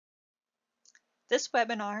This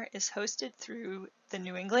webinar is hosted through the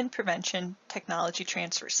New England Prevention Technology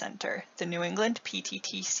Transfer Center, the New England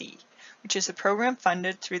PTTC, which is a program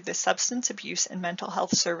funded through the Substance Abuse and Mental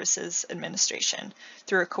Health Services Administration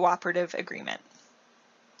through a cooperative agreement.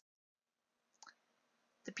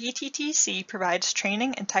 The PTTC provides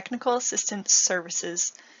training and technical assistance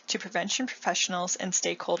services to prevention professionals and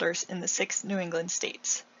stakeholders in the 6 New England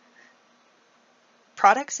states.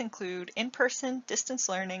 Products include in-person, distance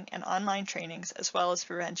learning, and online trainings, as well as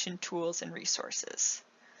prevention tools and resources.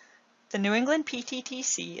 The New England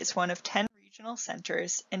PTTC is one of 10 regional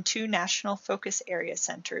centers and 2 national focus area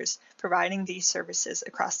centers providing these services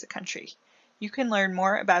across the country. You can learn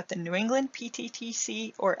more about the New England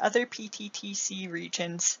PTTC or other PTTC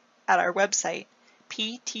regions at our website,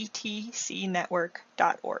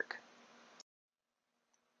 pttcnetwork.org.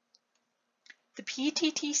 The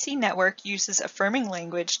PTTC network uses affirming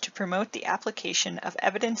language to promote the application of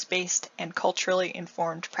evidence-based and culturally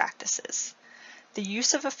informed practices. The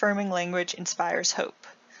use of affirming language inspires hope.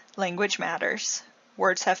 Language matters.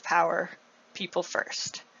 Words have power. People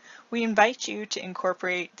first. We invite you to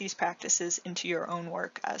incorporate these practices into your own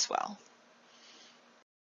work as well.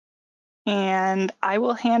 And I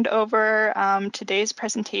will hand over today's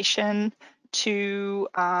presentation to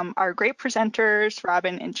our great presenters,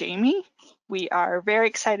 Robin and Jamie. We are very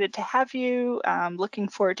excited to have you, looking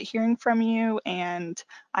forward to hearing from you, and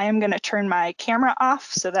I am going to turn my camera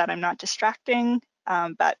off so that I'm not distracting,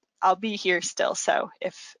 but I'll be here still, so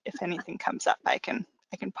if anything comes up, I can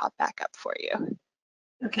pop back up for you.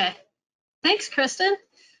 Okay, thanks, Kristen.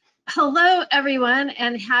 Hello, everyone,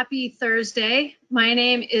 and happy Thursday. My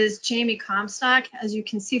name is Jamie Comstock, as you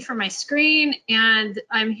can see from my screen, and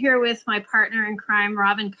I'm here with my partner in crime,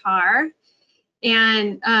 Robin Carr.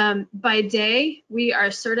 And by day, we are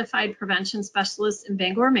certified prevention specialists in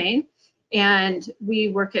Bangor, Maine, and we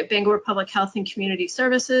work at Bangor Public Health and Community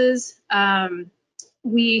Services.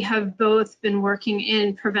 We have both been working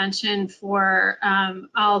in prevention for,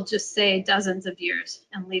 I'll just say, dozens of years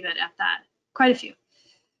and leave it at that, quite a few.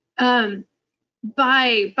 By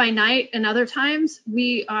night and other times,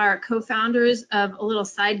 we are co-founders of a little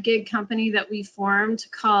side gig company that we formed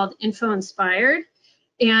called Info Inspired.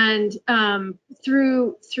 And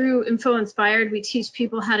through Info Inspired, we teach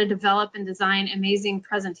people how to develop and design amazing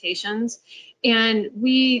presentations. And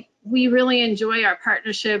we really enjoy our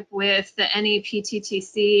partnership with the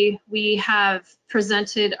NEPTTC. We have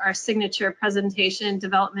presented our signature presentation,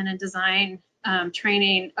 development and design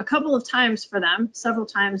training a couple of times for them, several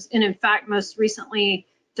times, and in fact, most recently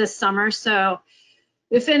this summer. So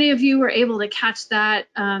if any of you were able to catch that,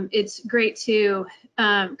 it's great to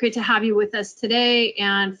have you with us today.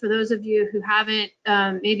 And for those of you who haven't,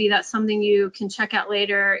 maybe that's something you can check out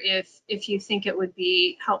later if you think it would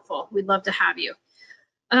be helpful. We'd love to have you.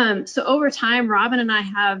 So over time, Robin and I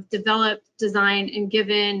have developed, designed, and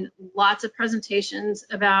given lots of presentations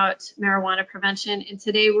about marijuana prevention. And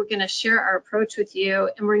today we're going to share our approach with you,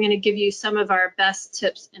 and we're going to give you some of our best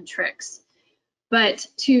tips and tricks. But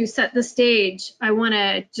to set the stage, I want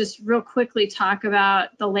to just real quickly talk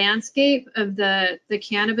about the landscape of the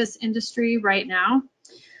cannabis industry right now.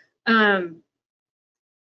 And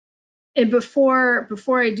before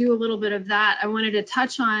I do a little bit of that, I wanted to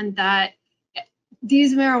touch on that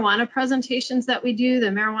these marijuana presentations that we do, the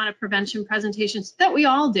marijuana prevention presentations that we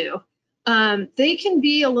all do, they can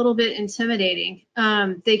be a little bit intimidating.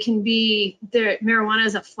 They can be, marijuana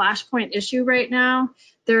is a flashpoint issue right now.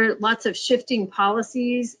 There are lots of shifting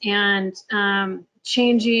policies and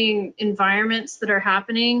changing environments that are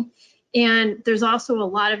happening, and there's also a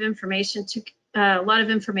lot of information to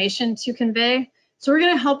convey. So we're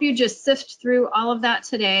going to help you just sift through all of that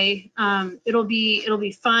today. It'll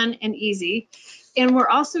be fun and easy. And we're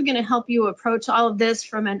also going to help you approach all of this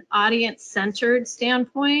from an audience-centered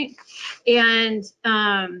standpoint. And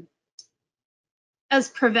as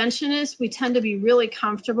preventionists, we tend to be really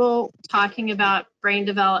comfortable talking about brain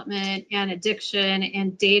development and addiction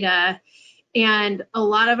and data. And a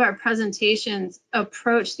lot of our presentations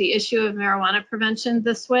approach the issue of marijuana prevention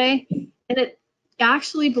this way. And it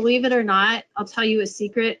actually, believe it or not, I'll tell you a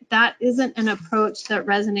secret, that isn't an approach that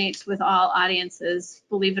resonates with all audiences,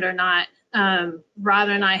 believe it or not.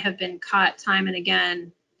 Robin and I have been caught time and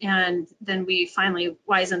again, and then we finally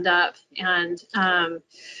wisened up and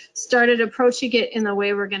started approaching it in the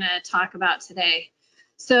way we're going to talk about today.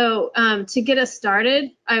 So to get us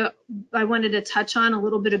started, I wanted to touch on a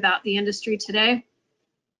little bit about the industry today.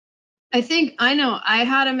 I know I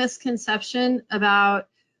had a misconception about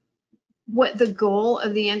what the goal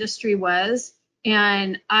of the industry was.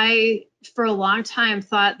 And I, for a long time,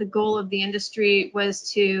 thought the goal of the industry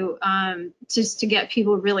was to just to get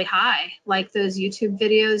people really high, like those YouTube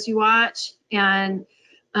videos you watch. And,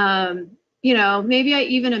 you know, maybe I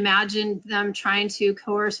even imagined them trying to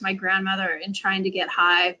coerce my grandmother and trying to get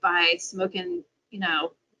high by smoking, you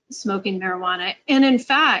know, smoking marijuana. And in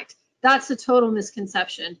fact, that's a total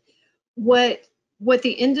misconception. What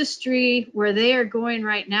the industry, where they are going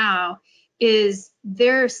right now, is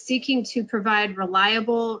they're seeking to provide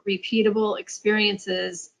reliable, repeatable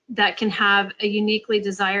experiences that can have a uniquely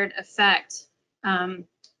desired effect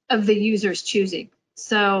of the user's choosing.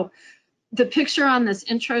 So the picture on this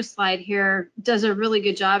intro slide here does a really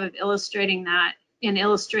good job of illustrating that and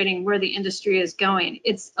illustrating where the industry is going.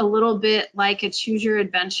 It's a little bit like a choose your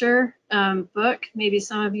adventure book. Maybe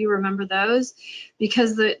some of you remember those,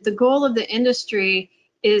 because the goal of the industry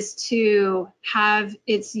is to have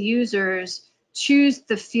its users choose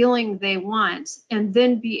the feeling they want and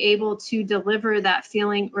then be able to deliver that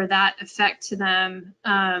feeling or that effect to them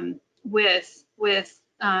with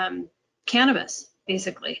cannabis,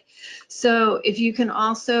 basically. So if you can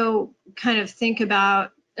also kind of think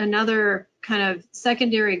about another kind of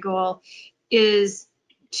secondary goal is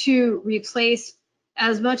to replace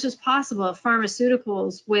as much as possible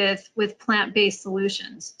pharmaceuticals with plant-based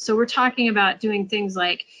solutions. So we're talking about doing things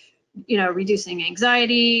like, you know, reducing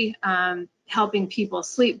anxiety, helping people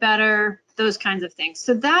sleep better, those kinds of things.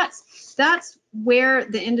 So that's where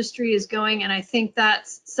the industry is going, and I think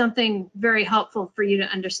that's something very helpful for you to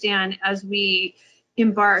understand as we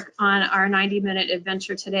embark on our 90-minute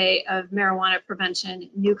adventure today of marijuana prevention,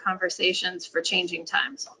 new conversations for changing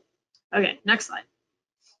times. Okay, next slide.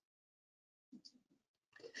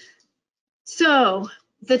 So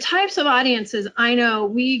the types of audiences I know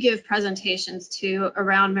we give presentations to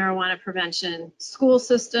around marijuana prevention: school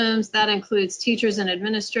systems, that includes teachers and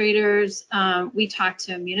administrators. We talk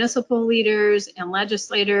to municipal leaders and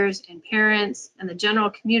legislators and parents and the general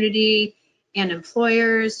community and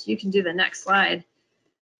employers. You can do the next slide.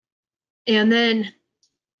 And then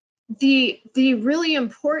the really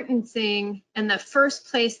important thing, and the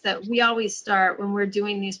first place that we always start when we're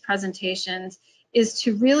doing these presentations, is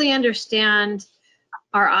to really understand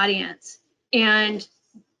our audience. And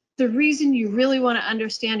the reason you really want to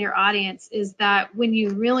understand your audience is that when you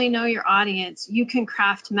really know your audience, you can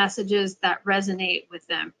craft messages that resonate with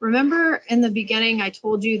them. Remember in the beginning, I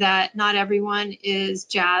told you that not everyone is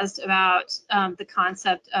jazzed about the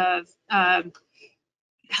concept of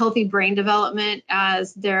healthy brain development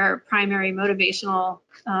as their primary motivational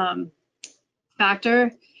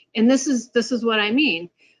factor. And this is what I mean.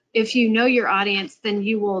 If you know your audience, then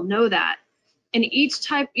you will know that. And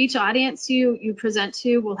each audience you present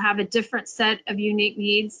to will have a different set of unique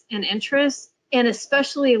needs and interests, and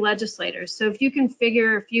especially legislators. So if you can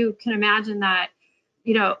imagine that,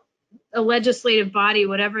 you know, a legislative body,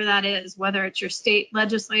 whatever that is, whether it's your state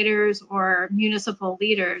legislators or municipal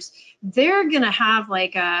leaders, they're going to have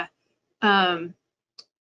like a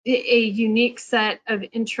unique set of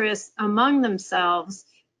interests among themselves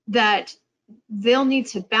that they'll need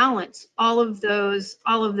to balance all of those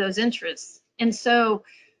interests. And so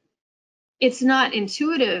it's not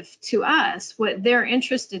intuitive to us what they're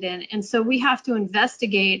interested in. And so we have to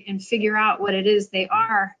investigate and figure out what it is they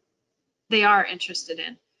are interested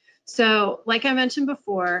in. So like I mentioned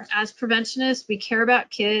before, as preventionists, we care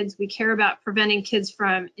about kids. We care about preventing kids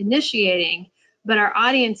from initiating, but our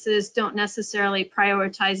audiences don't necessarily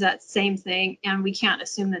prioritize that same thing, and we can't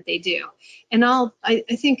assume that they do. And I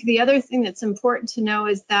think the other thing that's important to know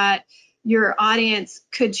is that your audience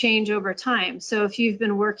could change over time. So if you've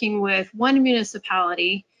been working with one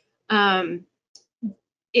municipality,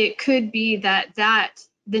 it could be that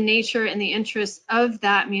the nature and the interests of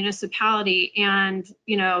that municipality and,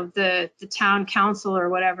 you know, the town council or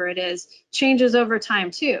whatever it is changes over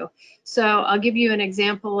time too. So I'll give you an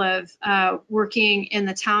example of working in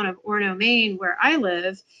the town of Orono, Maine, where I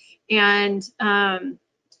live, and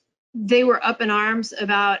they were up in arms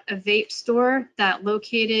about a vape store that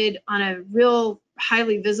located on a real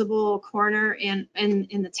highly visible corner in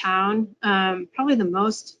the town, probably the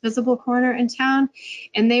most visible corner in town.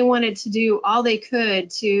 And they wanted to do all they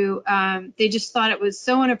could to, they just thought it was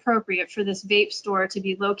so inappropriate for this vape store to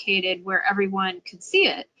be located where everyone could see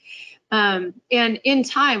it. And in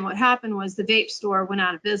time, what happened was the vape store went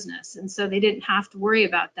out of business. And so they didn't have to worry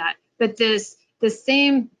about that. But the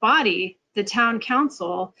same body, the town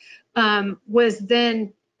council, was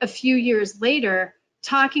then a few years later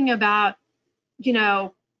talking about, you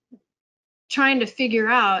know, trying to figure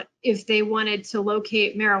out if they wanted to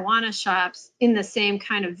locate marijuana shops in the same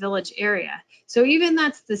kind of village area. So even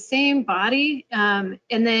that's the same body, and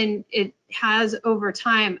then it has over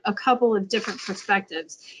time a couple of different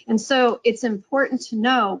perspectives. And so it's important to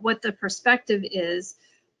know what the perspective is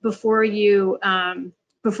before you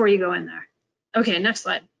go in there. Okay, next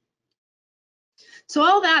slide. So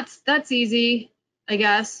all that's easy, I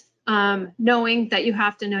guess, knowing that you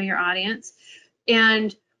have to know your audience.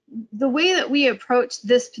 And the way that we approach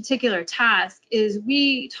this particular task is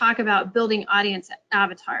we talk about building audience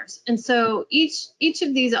avatars. And so each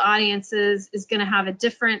of these audiences is going to have a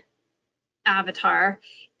different avatar,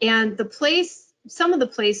 and some of the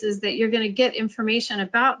places that you're going to get information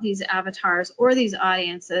about these avatars or these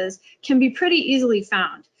audiences can be pretty easily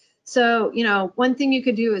found. So, you know, one thing you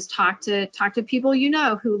could do is talk to people you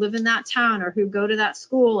know who live in that town or who go to that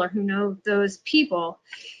school or who know those people.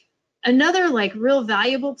 Another like real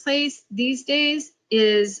valuable place these days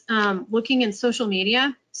is looking in social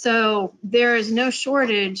media. So there is no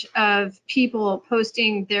shortage of people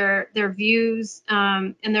posting their views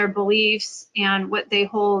and their beliefs and what they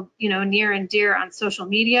hold, you know, near and dear on social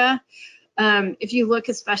media. If you look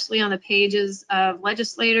especially on the pages of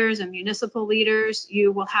legislators and municipal leaders,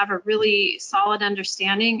 you will have a really solid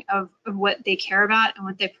understanding of what they care about and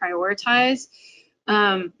what they prioritize.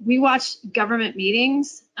 We watch government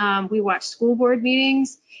meetings, we watch school board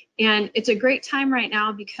meetings, and it's a great time right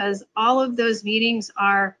now because all of those meetings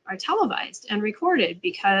are televised and recorded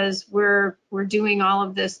because we're doing all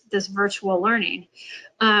of this virtual learning.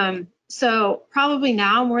 So probably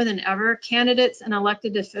now more than ever, candidates and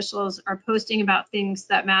elected officials are posting about things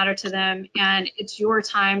that matter to them, and it's your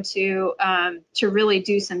time to really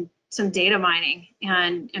do some data mining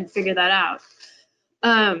and figure that out.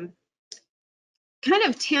 Kind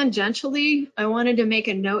of tangentially, I wanted to make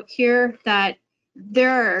a note here that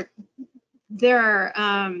there's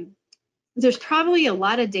probably a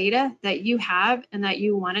lot of data that you have and that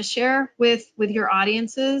you want to share with your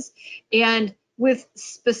audiences. And with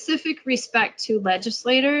specific respect to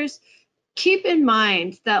legislators, keep in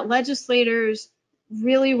mind that legislators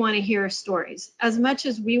really want to hear stories. As much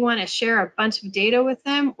as we want to share a bunch of data with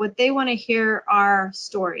them, what they want to hear are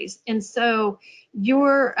stories. And so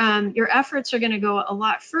your efforts are going to go a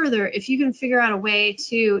lot further if you can figure out a way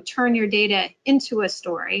to turn your data into a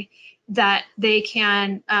story that they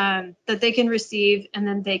can receive and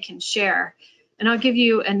then they can share. And I'll give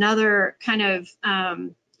you another kind of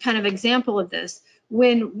example of this.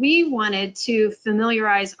 When we wanted to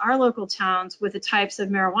familiarize our local towns with the types of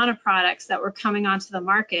marijuana products that were coming onto the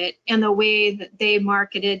market and the way that they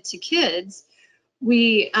marketed to kids,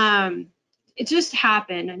 it just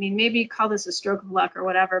happened. I mean, maybe call this a stroke of luck or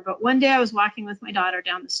whatever, but one day I was walking with my daughter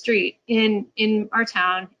down the street in our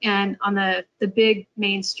town and on the big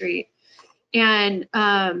main street, and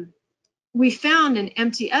we found an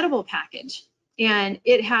empty edible package, and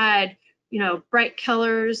it had, you know, bright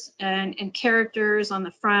colors and characters on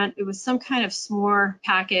the front. It was some kind of s'more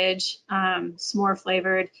package, s'more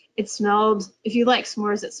flavored. It smelled, if you like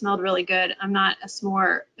s'mores, it smelled really good. I'm not a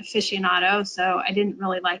s'more aficionado, so I didn't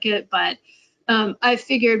really like it, but I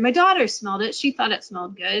figured my daughter smelled it. She thought it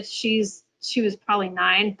smelled good. She was probably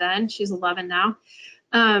 9 then. She's 11 now.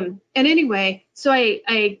 And anyway, so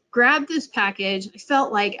I grabbed this package. I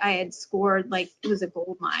felt like I had scored, like it was a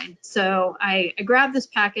gold mine. So I grabbed this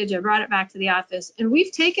package, I brought it back to the office, and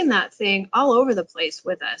we've taken that thing all over the place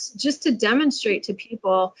with us just to demonstrate to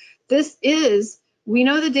people, we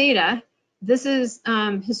know the data. This is,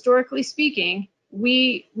 historically speaking,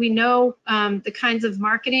 we know the kinds of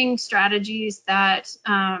marketing strategies that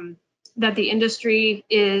the industry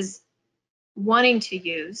is wanting to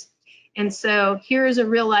use. And so here is a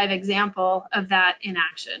real live example of that in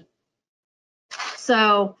action.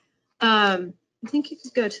 So I think you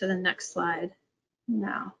could go to the next slide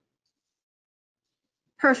now.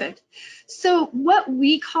 Perfect. So what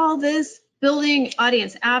we call this building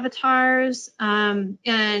audience avatars and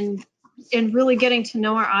really getting to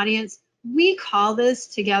know our audience, we call this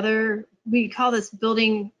together, we call this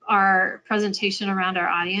building our presentation around our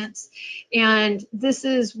audience. And this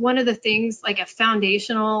is one of the things, like a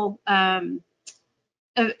foundational kind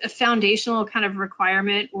of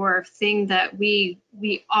requirement or thing that we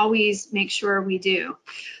always make sure we do.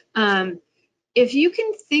 If you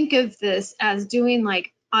can think of this as doing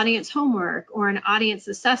like audience homework or an audience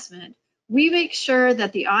assessment, we make sure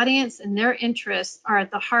that the audience and their interests are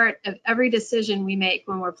at the heart of every decision we make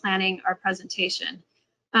when we're planning our presentation.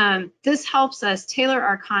 This helps us tailor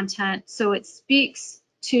our content so it speaks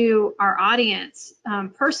to our audience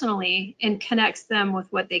personally and connects them with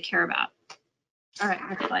what they care about. All right,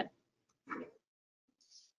 next slide.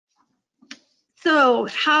 So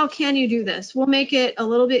how can you do this? We'll make it a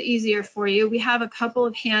little bit easier for you. We have a couple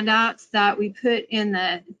of handouts that we put in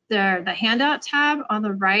the handout tab on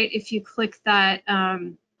the right. If you click that,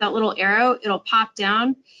 that little arrow, it'll pop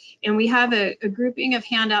down. And we have a grouping of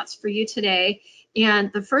handouts for you today.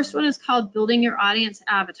 And the first one is called Building Your Audience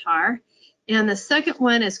Avatar. And the second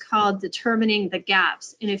one is called Determining the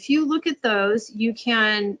Gaps. And if you look at those, you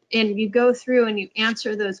can, and you go through and you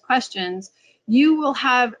answer those questions, you will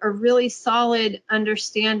have a really solid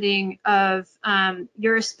understanding of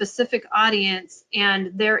your specific audience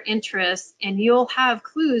and their interests, and you'll have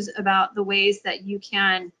clues about the ways that you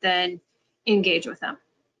can then engage with them.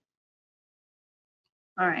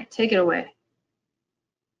 All right, take it away.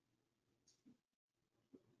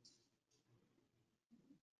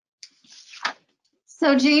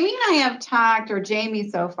 So Jamie and I have talked, or Jamie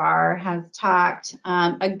so far has talked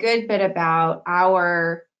a good bit about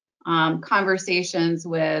our conversations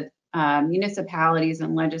with municipalities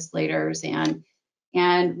and legislators,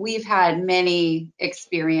 and we've had many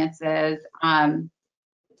experiences.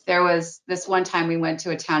 There was this one time we went to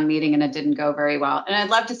a town meeting and it didn't go very well. And I'd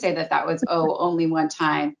love to say that that was, only one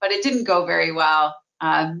time, but it didn't go very well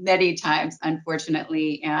many times,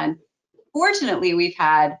 unfortunately. And fortunately, we've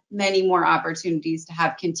had many more opportunities to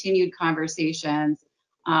have continued conversations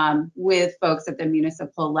with folks at the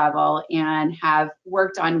municipal level and have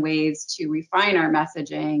worked on ways to refine our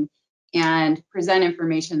messaging and present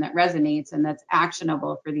information that resonates and that's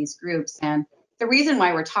actionable for these groups. And the reason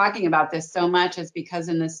why we're talking about this so much is because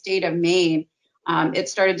in the state of Maine, it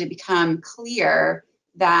started to become clear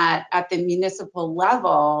that at the municipal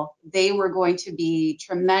level, they were going to be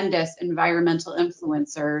tremendous environmental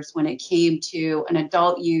influencers when it came to an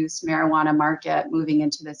adult use marijuana market moving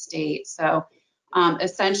into the state. So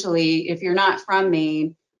essentially, if you're not from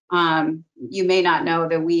Maine, you may not know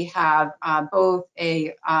that we have both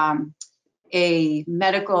a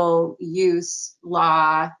medical use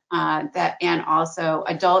law that and also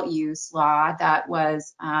adult use law that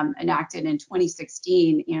was enacted in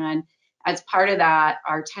 2016. And as part of that,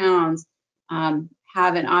 our towns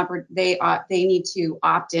have they need to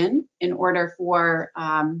opt in order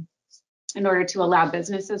to allow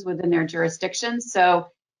businesses within their jurisdiction. So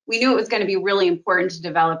we knew it was going to be really important to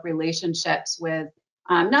develop relationships with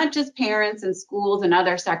not just parents and schools and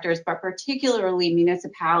other sectors, but particularly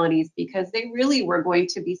municipalities, because they really were going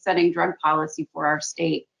to be setting drug policy for our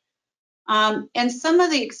state. And some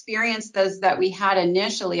of the experiences that we had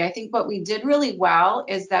initially, I think what we did really well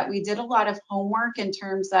is that we did a lot of homework in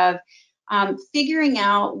terms of figuring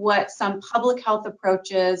out what some public health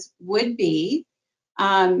approaches would be,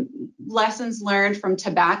 lessons learned from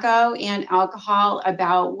tobacco and alcohol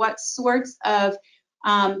about what sorts of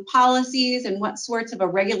policies and what sorts of a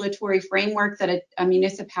regulatory framework that a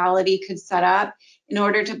municipality could set up in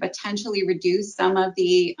order to potentially reduce some of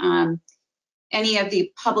the any of the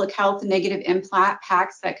public health negative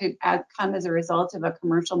impacts that could come as a result of a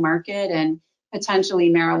commercial market and potentially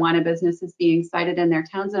marijuana businesses being cited in their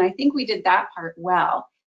towns. And I think we did that part well.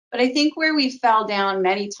 But I think where we fell down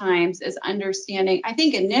many times is understanding, I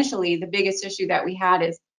think initially the biggest issue that we had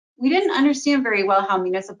is we didn't understand very well how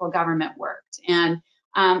municipal government worked. And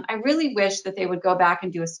I really wish that they would go back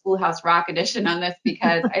and do a Schoolhouse Rock edition on this,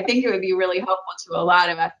 because I think it would be really helpful to a lot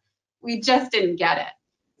of us. We just didn't get it.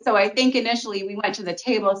 So I think initially we went to the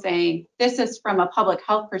table saying, this is from a public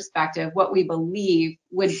health perspective, what we believe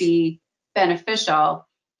would be beneficial.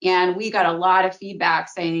 And we got a lot of feedback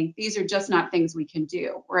saying, these are just not things we can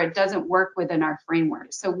do, or it doesn't work within our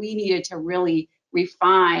framework. So we needed to really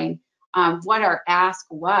refine what our ask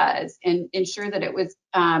was and ensure that it was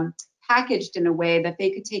packaged in a way that they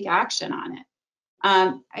could take action on it.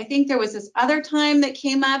 I think there was this other time that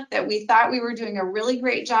came up that we thought we were doing a really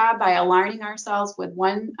great job by aligning ourselves with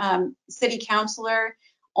one city councilor,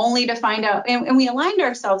 only to find out, and we aligned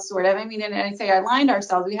ourselves sort of, I mean, and I say aligned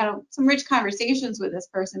ourselves, we had some rich conversations with this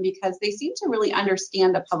person because they seemed to really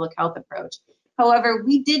understand the public health approach. However,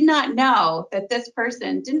 we did not know that this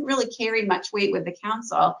person didn't really carry much weight with the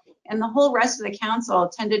council, and the whole rest of the council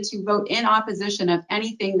tended to vote in opposition of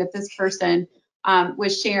anything that this person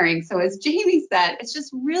was sharing. So as Jamie said, it's just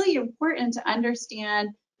really important to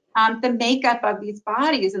understand the makeup of these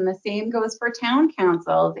bodies, and the same goes for town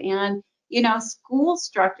councils and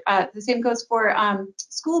the same goes for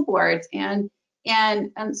school boards and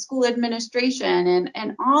school administration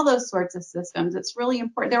and all those sorts of systems. It's really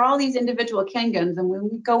important. There are all these individual kingdoms, and when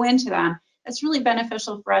we go into them, it's really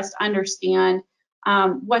beneficial for us to understand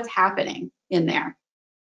what's happening in there.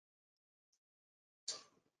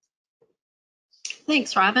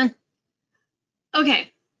 Thanks, Robin.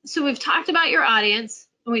 Okay, so we've talked about your audience,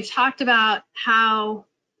 and we've talked about how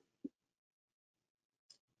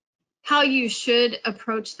how you should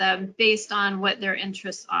approach them based on what their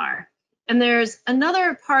interests are. And there's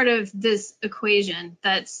another part of this equation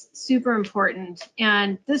that's super important.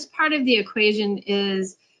 And this part of the equation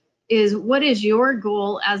is what is your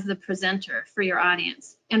goal as the presenter for your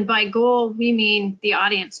audience? And by goal, we mean the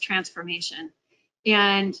audience transformation.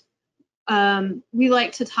 And we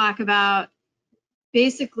like to talk about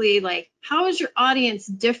basically like, how is your audience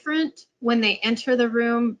different when they enter the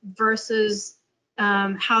room versus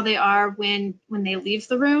how they are when they leave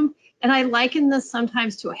the room? And I liken this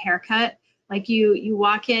sometimes to a haircut. Like you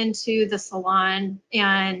walk into the salon,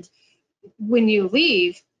 and when you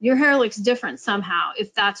leave, your hair looks different somehow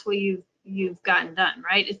if that's what you've gotten done,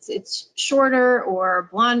 right? It's shorter or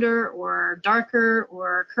blonder or darker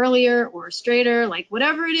or curlier or straighter, like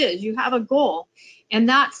whatever it is, you have a goal, and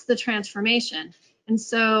that's the transformation. And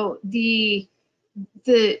so the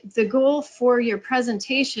goal for your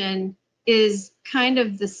presentation is kind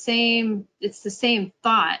of the same. It's the same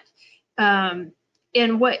thought.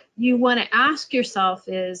 And what you want to ask yourself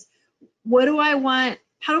is, what do I want?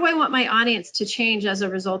 How do I want my audience to change as a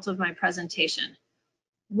result of my presentation?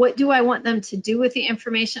 What do I want them to do with the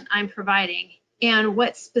information I'm providing? And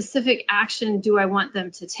what specific action do I want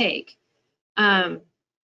them to take?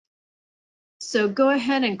 So go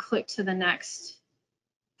ahead and click to the next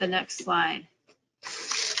slide.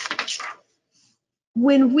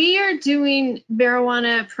 When we are doing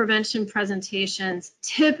marijuana prevention presentations,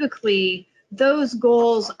 typically those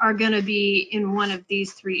goals are going to be in one of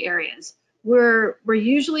these three areas. We're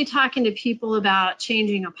usually talking to people about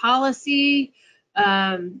changing a policy,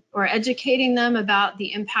 or educating them about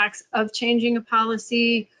the impacts of changing a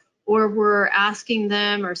policy, or we're asking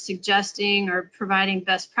them or suggesting or providing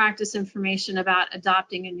best practice information about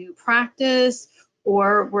adopting a new practice,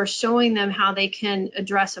 or we're showing them how they can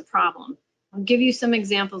address a problem. I'll give you some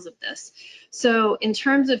examples of this. So in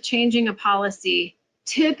terms of changing a policy,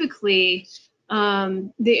 typically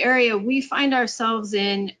the area we find ourselves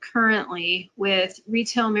in currently with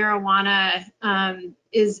retail marijuana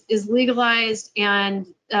is legalized, and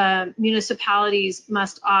municipalities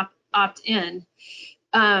must opt in,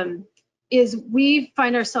 is we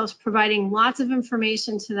find ourselves providing lots of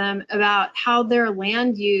information to them about how their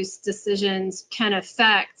land use decisions can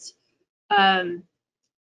affect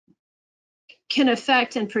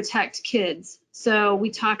and protect kids. So we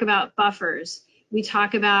talk about buffers. We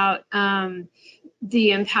talk about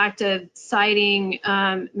the impact of siting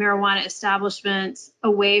marijuana establishments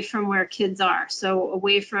away from where kids are. So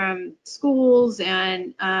away from schools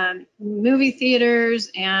and movie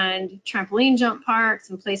theaters and trampoline jump parks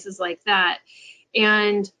and places like that.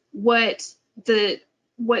 And what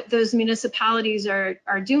those municipalities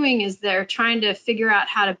are doing is they're trying to figure out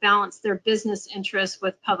how to balance their business interests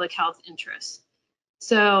with public health interests.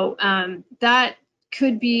 So that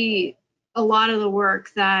could be a lot of the work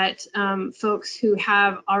that folks who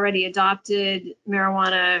have already adopted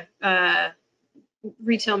marijuana,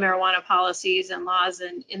 retail marijuana policies and laws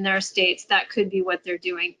in their states, that could be what they're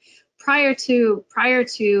doing. Prior to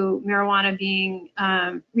marijuana being,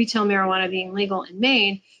 retail marijuana being legal in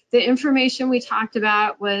Maine, the information we talked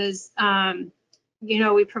about was,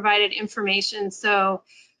 we provided information so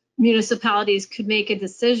municipalities could make a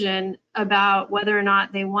decision about whether or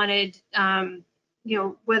not they wanted,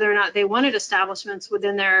 establishments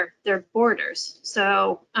within their borders.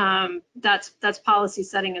 So that's policy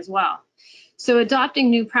setting as well. So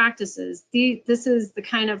adopting new practices, this is the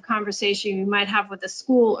kind of conversation you might have with a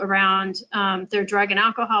school around their drug and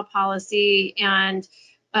alcohol policy, and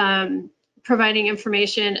providing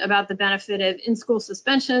information about the benefit of in-school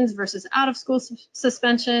suspensions versus out-of-school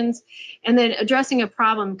suspensions. And then addressing a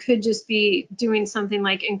problem could just be doing something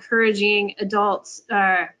like encouraging adults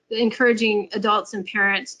and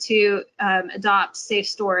parents to adopt safe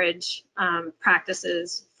storage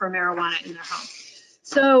practices for marijuana in their home.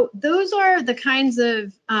 So those are the kinds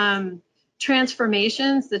of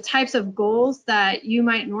transformations, the types of goals that you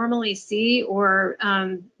might normally see, or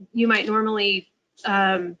you might normally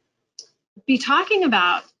be talking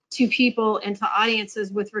about to people and to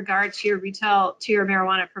audiences with regard to your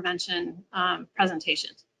marijuana prevention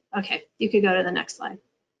presentations. Okay, you could go to the next slide.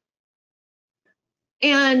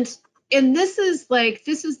 And this is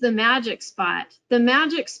the magic spot. The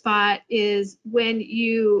magic spot is when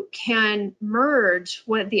you can merge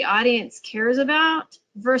what the audience cares about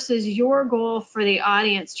versus your goal for the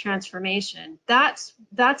audience transformation. That's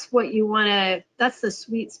what you want to, that's the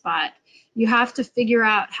sweet spot. You have to figure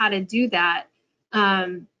out how to do that.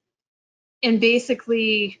 And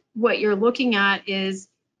basically what you're looking at is,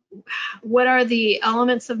 what are the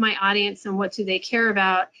elements of my audience and what do they care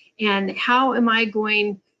about? And how am I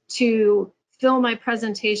going to fill my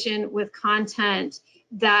presentation with content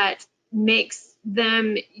that makes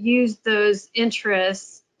them use those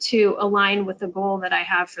interests to align with the goal that I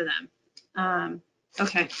have for them.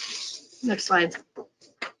 Okay, next slide.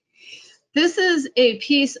 This is a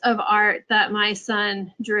piece of art that my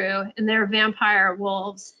son drew, and they're vampire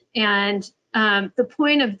wolves. And the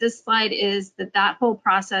point of this slide is that that whole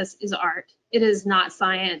process is art. It is not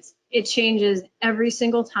science. It changes every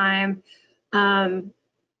single time.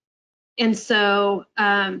 And so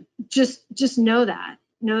just know that.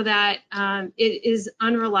 Know that it is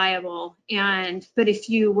unreliable. But if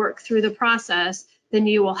you work through the process, then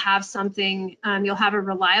you will have something, you'll have a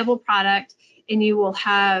reliable product, and you will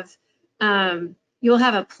have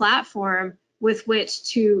a platform with which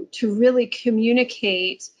to really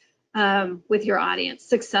communicate with your audience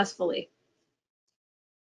successfully.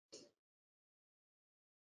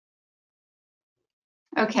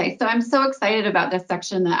 Okay, so I'm so excited about this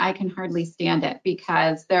section that I can hardly stand it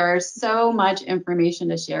because there's so much information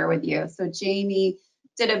to share with you. So Jamie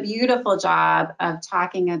did a beautiful job of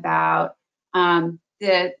talking about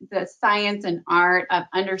the science and art of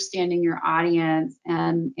understanding your audience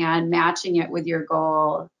and matching it with your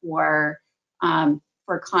goal for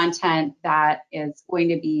content that is going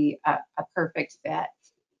to be a perfect fit.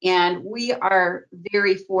 And we are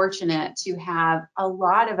very fortunate to have a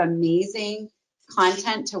lot of amazing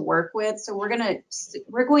content to work with. So we're going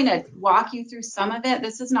to walk you through some of it.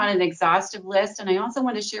 This is not an exhaustive list. And I also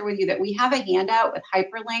want to share with you that we have a handout with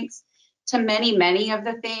hyperlinks to many of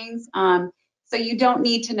the things. So you don't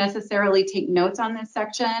need to necessarily take notes on this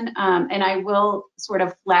section. And I will sort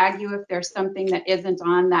of flag you if there's something that isn't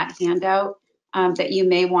on that handout that you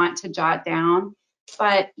may want to jot down.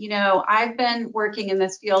 But, you know, I've been working in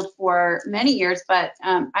this field for many years, but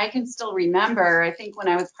I can still remember, I think when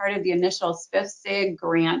I was part of the initial SPIF-SIG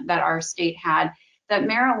grant that our state had, that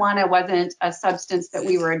marijuana wasn't a substance that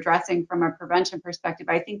we were addressing from a prevention perspective.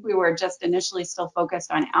 I think we were just initially still focused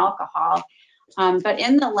on alcohol. But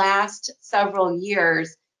in the last several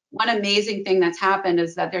years, one amazing thing that's happened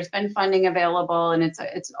is that there's been funding available and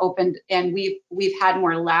it's opened, and we've had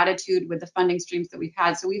more latitude with the funding streams that we've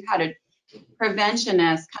had. So we've had a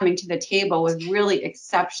preventionists coming to the table with really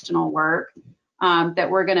exceptional work that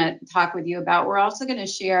we're going to talk with you about. We're also going to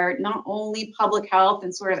share not only public health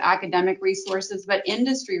and sort of academic resources, but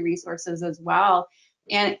industry resources as well,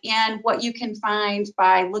 and what you can find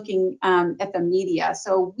by looking at the media.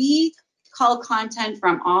 So we cull content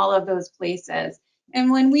from all of those places. And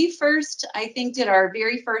when we first, I think, did our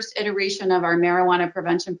very first iteration of our marijuana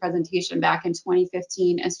prevention presentation back in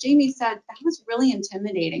 2015, as Jamie said, that was really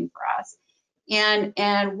intimidating for us.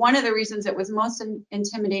 And one of the reasons it was most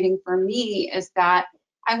intimidating for me is that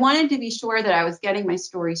I wanted to be sure that I was getting my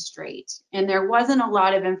story straight. And there wasn't a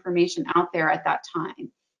lot of information out there at that time.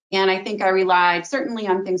 And I think I relied certainly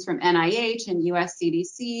on things from NIH and US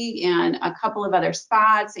CDC and a couple of other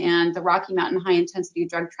spots, and the Rocky Mountain High Intensity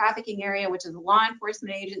Drug Trafficking Area, which is a law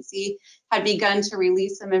enforcement agency, had begun to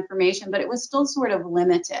release some information, but it was still sort of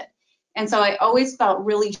limited. And so I always felt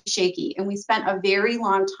really shaky. And we spent a very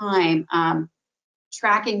long time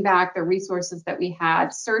tracking back the resources that we had,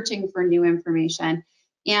 searching for new information.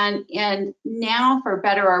 And now, for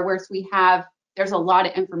better or worse, there's a lot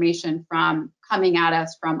of information coming at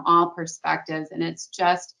us from all perspectives. And it's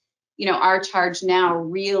just, you know, our charge now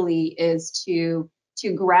really is to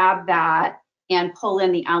grab that and pull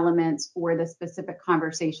in the elements for the specific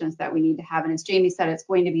conversations that we need to have. And as Jamie said, it's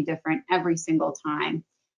going to be different every single time.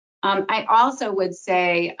 I also would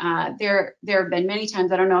say there have been many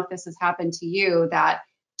times, I don't know if this has happened to you, that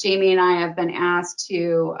Jamie and I have been asked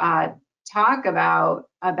to talk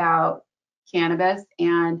about cannabis.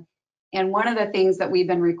 And one of the things that we've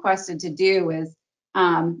been requested to do is,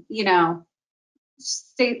 you know,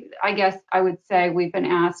 I guess I would say we've been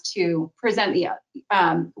asked to present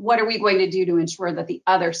what are we going to do to ensure that the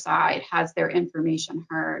other side has their information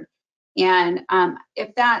heard. And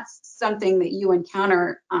if that's something that you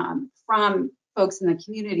encounter from folks in the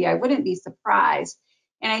community, I wouldn't be surprised.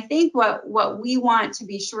 And I think what we want to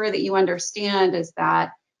be sure that you understand is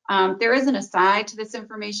that there isn't a side to this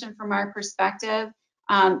information from our perspective.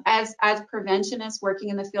 As preventionists working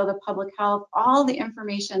in the field of public health, all the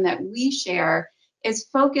information that we share is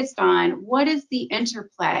focused on what is the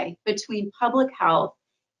interplay between public health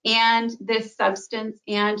and this substance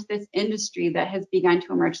and this industry that has begun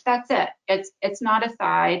to emerge. That's it. It's not a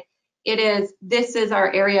side. This is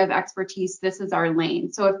our area of expertise. This is our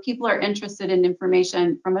lane. So if people are interested in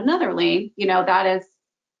information from another lane, you know, that is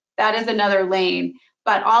another lane.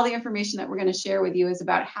 But all the information that we're going to share with you is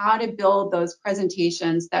about how to build those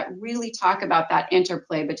presentations that really talk about that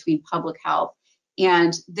interplay between public health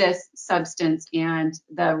and this substance and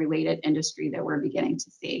the related industry that we're beginning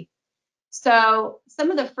to see. So some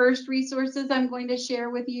of the first resources I'm going to share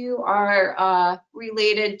with you are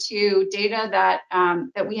related to data that,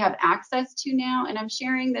 that we have access to now. And I'm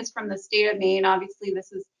sharing this from the state of Maine. Obviously,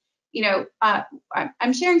 this is, you know,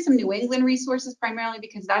 I'm sharing some New England resources primarily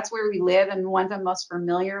because that's where we live and the ones I'm most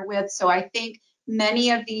familiar with. So I think many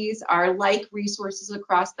of these are like resources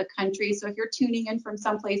across the country. So if you're tuning in from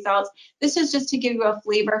someplace else, this is just to give you a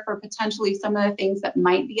flavor for potentially some of the things that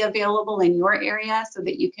might be available in your area so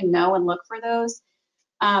that you can know and look for those.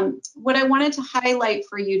 What I wanted to highlight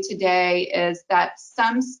for you today is that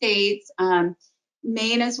some states,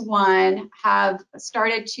 Maine is one, have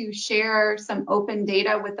started to share some open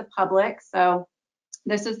data with the public. So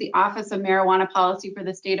this is the Office of Marijuana Policy for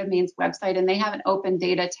the state of Maine's website, and they have an open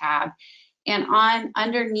data tab. And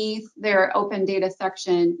underneath their open data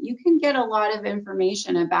section, you can get a lot of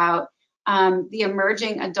information about the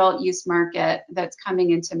emerging adult use market that's coming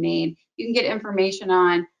into Maine. You can get information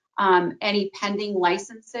on any pending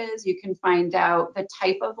licenses. You can find out the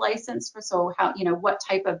type of license for, so how, you know, what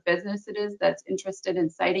type of business it is that's interested in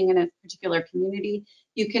siting in a particular community.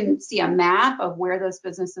 You can see a map of where those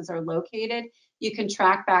businesses are located. You can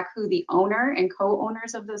track back who the owner and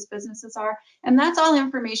co-owners of those businesses are. And that's all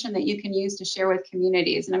information that you can use to share with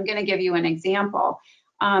communities. And I'm going to give you an example.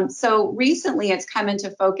 So recently it's come into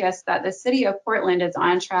focus that the city of Portland is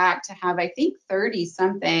on track to have, I think, 30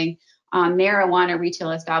 something marijuana retail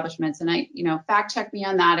establishments. And I, you know, fact check me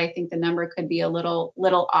on that. I think the number could be a little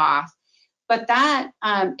off. But that,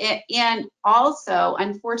 and also,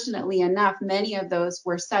 unfortunately enough, many of those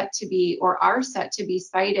were set to be, or are set to be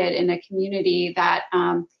sited in a community that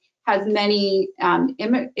has many,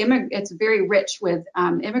 it's very rich with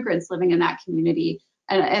immigrants living in that community.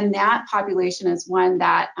 And that population is one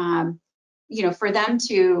that, you know, for them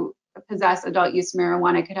to possess adult use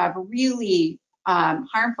marijuana could have really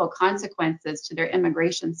harmful consequences to their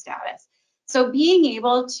immigration status. So being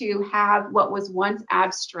able to have what was once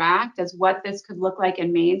abstract as what this could look like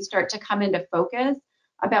in Maine start to come into focus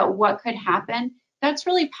about what could happen, that's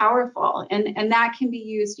really powerful. And that can be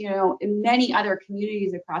used, you know, in many other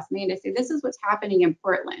communities across Maine to say, this is what's happening in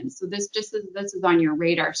Portland. So this is on your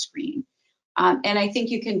radar screen. And I think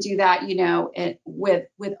you can do that, you know,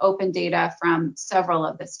 with open data from several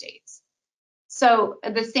of the states. So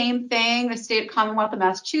the same thing, the state Commonwealth of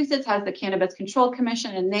Massachusetts has the Cannabis Control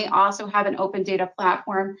Commission, and they also have an open data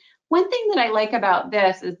platform. One thing that I like about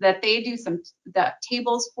this is that they do the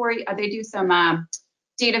tables for you. They do some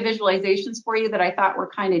data visualizations for you that I thought were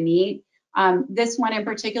kind of neat. This one in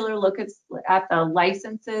particular looks at the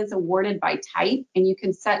licenses awarded by type, and you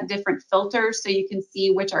can set different filters so you can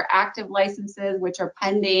see which are active licenses, which are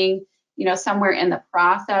pending, you know, somewhere in the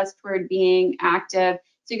process toward being active.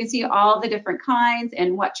 So you can see all the different kinds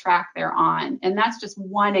and what track they're on. And that's just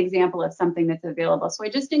one example of something that's available. So I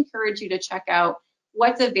just encourage you to check out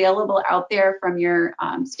what's available out there from your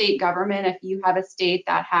state government if you have a state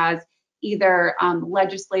that has either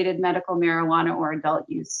legislated medical marijuana or adult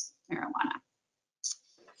use marijuana.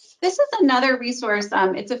 This is another resource.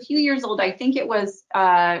 It's a few years old. I think it was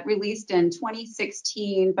released in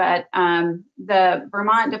 2016, but the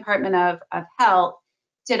Vermont Department of Health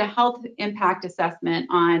did a health impact assessment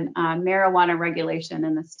on marijuana regulation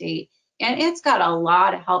in the state. And it's got a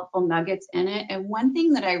lot of helpful nuggets in it. And one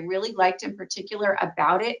thing that I really liked in particular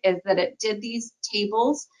about it is that it did these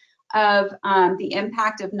tables of the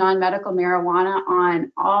impact of non-medical marijuana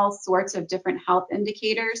on all sorts of different health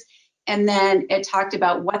indicators. And then it talked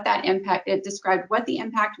about what that impact, it described what the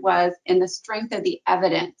impact was and the strength of the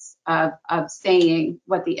evidence of saying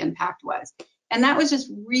what the impact was. And that was just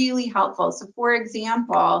really helpful. So for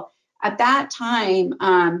example, at that time,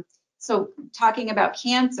 so talking about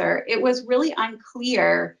cancer, it was really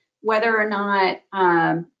unclear whether or not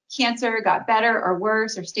cancer got better or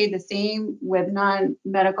worse or stayed the same with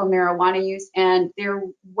non-medical marijuana use. And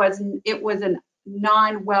it was a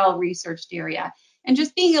non-well researched area. And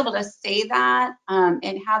just being able to say that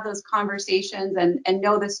and have those conversations and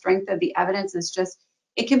know the strength of the evidence is just,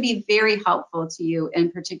 it can be very helpful to you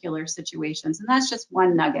in particular situations. And that's just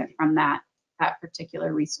one nugget from that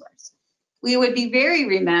particular resource. We would be very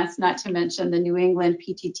remiss not to mention the New England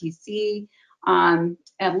PTTC,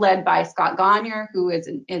 led by Scott Gonyer, who is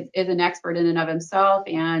an expert in and of himself.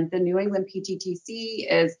 And the New England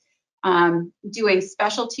PTTC is doing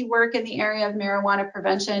specialty work in the area of marijuana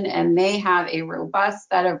prevention, and they have a robust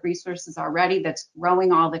set of resources already that's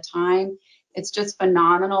growing all the time. It's just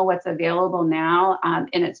phenomenal what's available now, and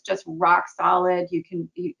it's just rock solid.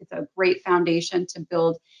 It's a great foundation to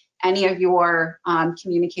build any of your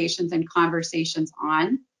communications and conversations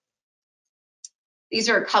on. These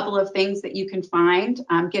are a couple of things that you can find.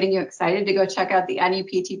 Getting you excited to go check out the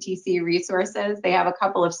NUPTTC resources. They have a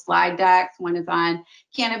couple of slide decks. One is on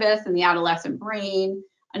cannabis and the adolescent brain.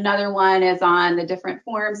 Another one is on the different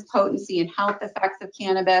forms, potency, and health effects of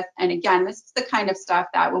cannabis. And again, this is the kind of stuff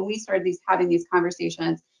that when we started having these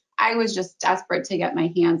conversations, I was just desperate to get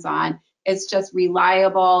my hands on. It's just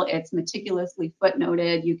reliable. It's meticulously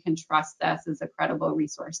footnoted. You can trust this as a credible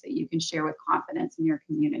resource that you can share with confidence in your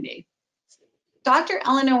community. Dr.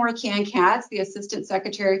 Eleanor Katz, the Assistant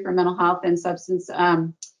Secretary for Mental Health and Substance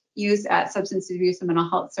Use at Substance Abuse and Mental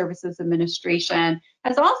Health Services Administration,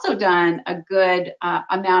 has also done a good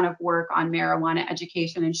amount of work on marijuana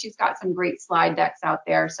education, and she's got some great slide decks out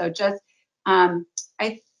there. So just, I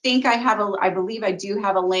believe I do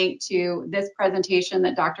have a link to this presentation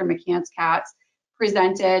that Dr. Katz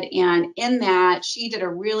presented, and in that, she did a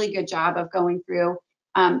really good job of going through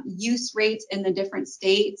use rates in the different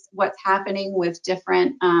states, what's happening with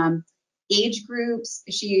different age groups.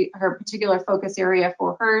 Her particular focus area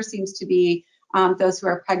for her seems to be those who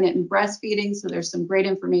are pregnant and breastfeeding. So there's some great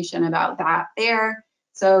information about that there.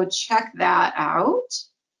 So check that out.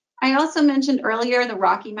 I also mentioned earlier the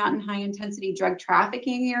Rocky Mountain High Intensity Drug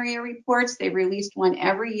Trafficking Area reports. They've released one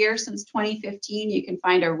every year since 2015. You can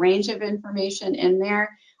find a range of information in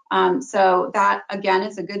there. So that, again,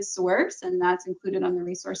 is a good source, and that's included on the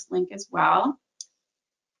resource link as well.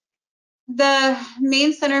 The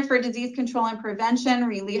Maine Center for Disease Control and Prevention,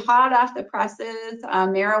 really hot off the presses,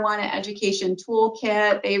 marijuana education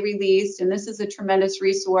toolkit they released, and this is a tremendous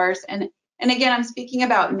resource. And again, I'm speaking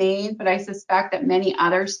about Maine, but I suspect that many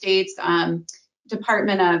other states,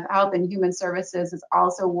 Department of Health and Human Services is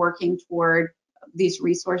also working toward these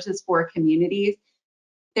resources for communities.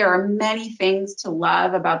 There are many things to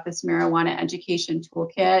love about this marijuana education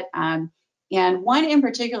toolkit. And one in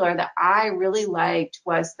particular that I really liked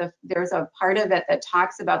was there's a part of it that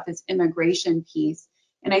talks about this immigration piece.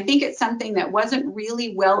 And I think it's something that wasn't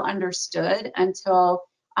really well understood until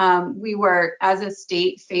we were, as a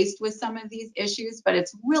state, faced with some of these issues, but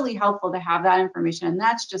it's really helpful to have that information. And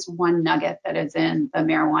that's just one nugget that is in the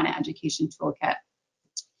marijuana education toolkit.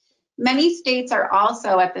 Many states are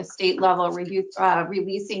also at the state level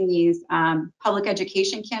releasing these public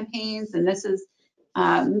education campaigns, and this is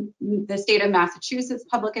the state of Massachusetts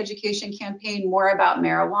public education campaign, more about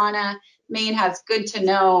marijuana. Maine has Good to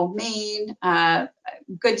Know Maine,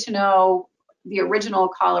 Good to Know the original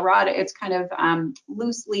Colorado. It's kind of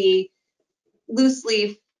loosely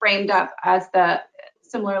framed up as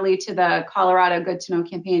similarly to the Colorado Good to Know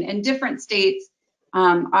campaign. And different states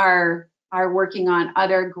are working on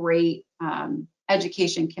other great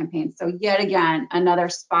education campaigns. So yet again, another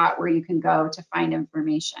spot where you can go to find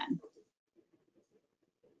information.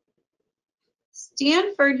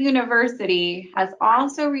 Stanford University has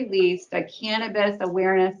also released a cannabis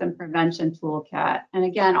awareness and prevention toolkit. And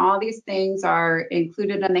again, all these things are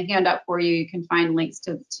included in the handout for you. You can find links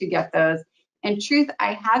to get those. In truth,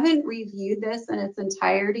 I haven't reviewed this in its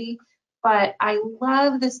entirety, but I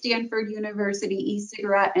love the Stanford University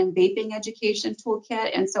e-cigarette and vaping education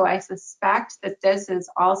toolkit. And so I suspect that this is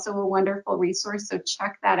also a wonderful resource. So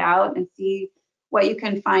check that out and see what you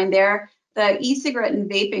can find there. The e-cigarette and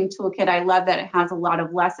vaping toolkit, I love that it has a lot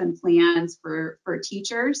of lesson plans for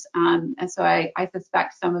teachers. And so I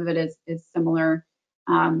suspect some of it is similar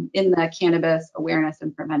in the cannabis awareness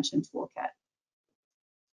and prevention toolkit.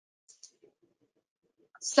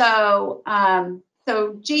 So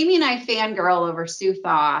Jamie and I fangirl over Sue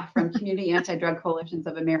Thaw from Community Anti-Drug Coalitions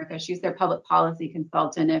of America. She's their public policy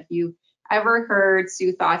consultant. If you ever heard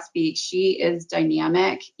Sue Thaw speak, she is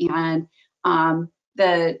dynamic, and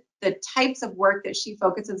the types of work that she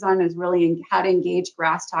focuses on is really how to engage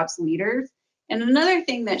grass tops leaders. And another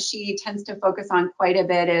thing that she tends to focus on quite a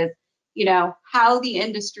bit is, you know, how the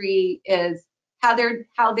industry is, how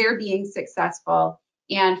they're being successful.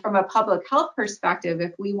 And from a public health perspective,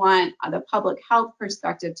 if we want the public health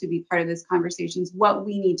perspective to be part of this conversation, what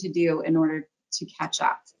we need to do in order to catch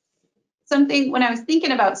up. Something, when I was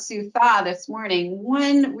thinking about Sue Thaw this morning,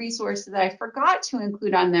 one resource that I forgot to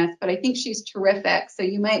include on this, but I think she's terrific, so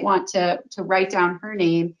you might want to write down her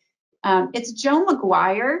name. It's Joe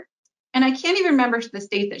McGuire, and I can't even remember the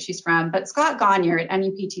state that she's from, but Scott Gonier at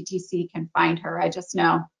NUPTTC can find her, I just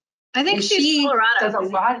know. I think she's Colorado. Does a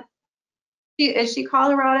lot. Is she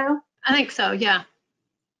Colorado? I think so, yeah.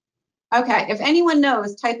 Okay, if anyone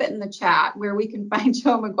knows, type it in the chat where we can find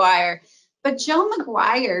Joe McGuire. But Joe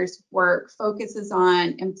McGuire's work focuses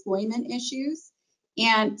on employment issues.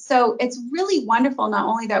 And so it's really wonderful not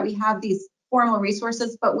only that we have these formal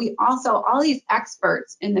resources, but we also, all these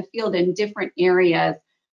experts in the field in different areas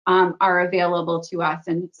are available to us.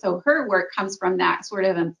 And so her work comes from that sort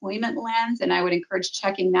of employment lens, and I would encourage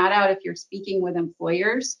checking that out if you're speaking with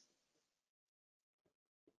employers.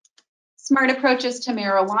 Smart Approaches to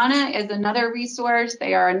Marijuana is another resource.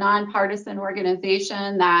 They are a nonpartisan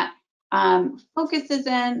organization that focuses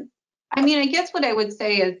in, I mean, I guess what I would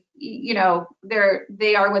say is, you know,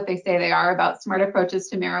 they are what they say they are, about smart approaches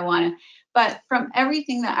to marijuana. But from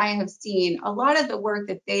everything that I have seen, a lot of the work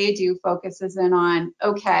that they do focuses in on,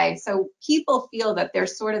 okay, so people feel that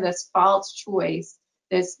there's sort of this false choice,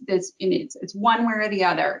 it's one way or the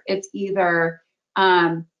other. It's either,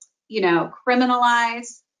 you know,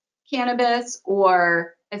 criminalize cannabis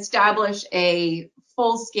or establish a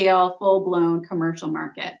full-scale, full-blown commercial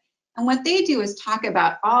market. And what they do is talk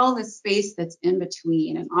about all the space that's in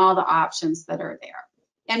between and all the options that are there,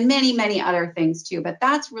 and many, many other things too. But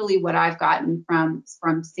that's really what I've gotten from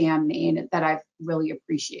Sam Main that I've really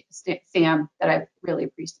appreciated. Sam, that I've really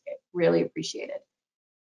appreciated.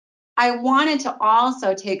 I wanted to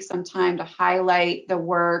also take some time to highlight the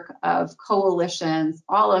work of coalitions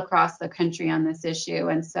all across the country on this issue.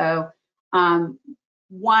 And so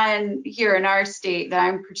one here in our state that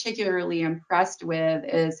I'm particularly impressed with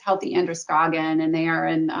is Healthy Androscoggin, and they are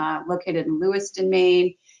located in Lewiston,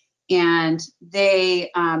 Maine, and they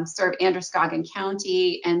serve Androscoggin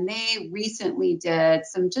County, and they recently did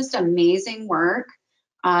some just amazing work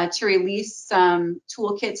to release some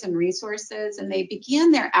toolkits and resources, and they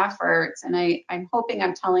began their efforts, and I'm hoping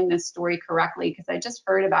I'm telling this story correctly because I just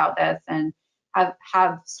heard about this and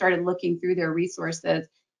have started looking through their resources.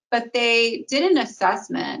 But they did an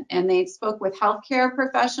assessment, and they spoke with healthcare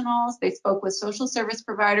professionals, they spoke with social service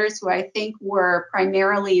providers who I think were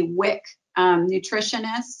primarily WIC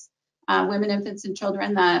nutritionists, women, infants, and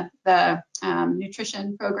children, the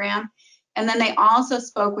nutrition program. And then they also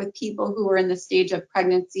spoke with people who were in the stage of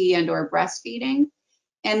pregnancy and or breastfeeding.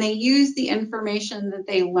 And they used the information that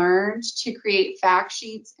they learned to create fact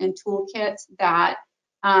sheets and toolkits that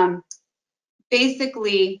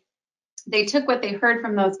basically they took what they heard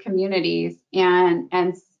from those communities and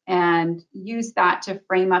used that to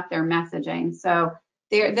frame up their messaging. So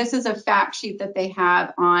this is a fact sheet that they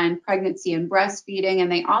have on pregnancy and breastfeeding,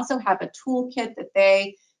 and they also have a toolkit that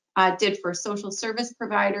they did for social service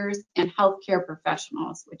providers and healthcare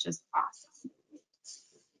professionals, which is awesome.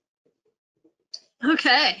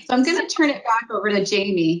 Okay. So I'm going to turn it back over to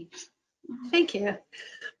Jamie. Thank you.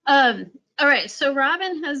 All right, so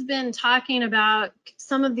Robin has been talking about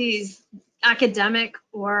some of these academic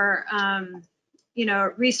or, you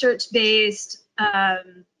know, research-based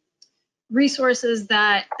resources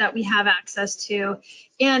that we have access to.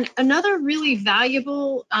 And another really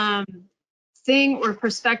valuable thing or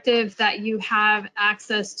perspective that you have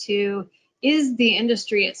access to is the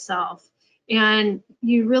industry itself. And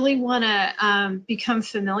you really want to become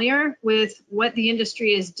familiar with what the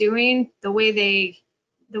industry is doing, the way they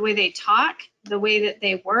talk, the way that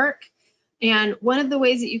they work. And one of the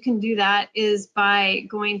ways that you can do that is by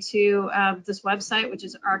going to this website, which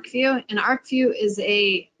is ArcView. And ArcView is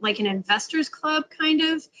like an investors club kind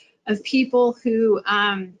of people who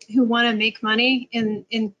want to make money in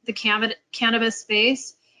the cannabis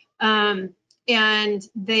space. And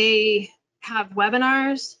they have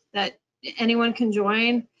webinars that anyone can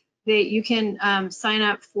join. You can sign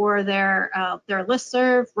up for their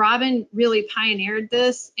listserv. Robin really pioneered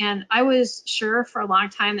this, and I was sure for a long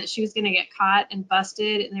time that she was going to get caught and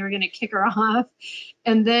busted, and they were going to kick her off.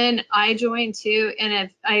 And then I joined too,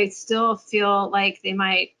 and I still feel like they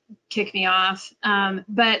might kick me off.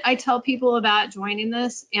 But I tell people about joining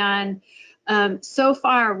this, and so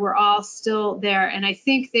far we're all still there. And I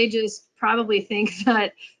think they just probably think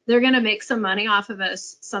that they're going to make some money off of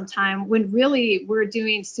us sometime, when really we're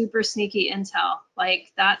doing super sneaky intel.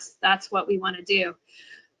 Like that's what we want to do.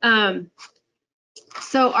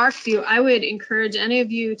 So ArcView, I would encourage any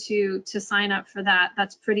of you to sign up for that.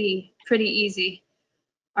 That's pretty easy.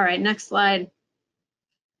 All right, next slide.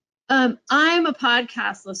 I'm a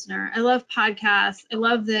podcast listener. I love podcasts. I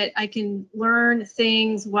love that I can learn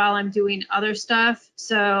things while I'm doing other stuff.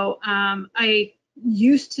 So I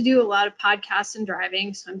used to do a lot of podcasts and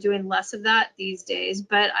driving, so I'm doing less of that these days.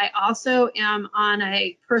 But I also am on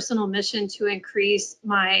a personal mission to increase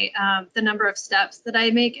my the number of steps that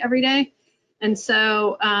I make every day. And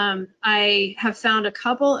so I have found a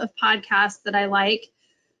couple of podcasts that I like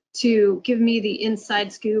to give me the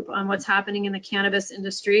inside scoop on what's happening in the cannabis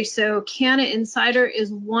industry. So Canna Insider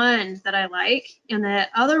is one that I like, and the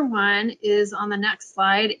other one is on the next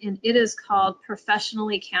slide, and it is called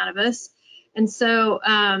Professionally Cannabis. And so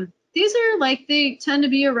these are like, they tend to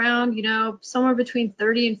be around, you know, somewhere between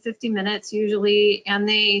 30 and 50 minutes usually, and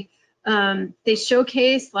they They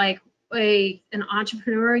showcase like an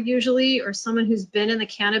entrepreneur usually, or someone who's been in the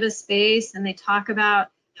cannabis space, and they talk about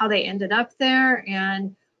how they ended up there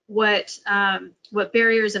and what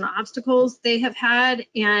barriers and obstacles they have had.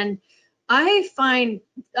 And I find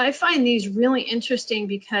these really interesting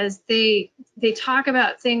because they talk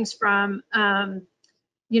about things from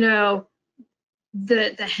you know,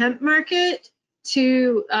 the hemp market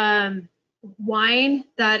to wine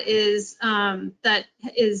that is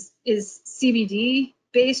CBD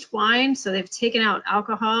based wine. So they've taken out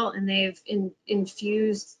alcohol and they've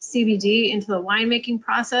infused CBD into the winemaking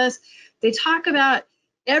process. They talk about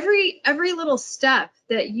every little step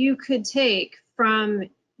that you could take from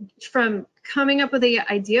coming up with the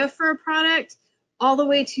idea for a product all the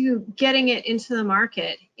way to getting it into the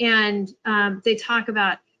market. And they talk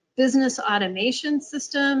about business automation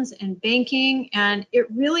systems and banking, and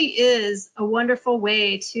it really is a wonderful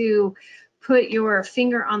way to put your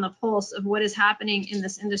finger on the pulse of what is happening in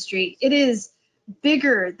this industry. It is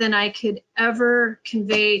bigger than I could ever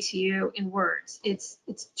convey to you in words. It's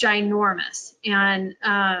ginormous, and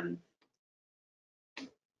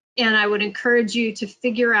I would encourage you to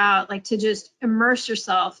figure out, like, to just immerse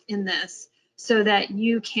yourself in this so that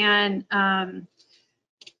you can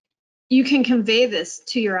convey this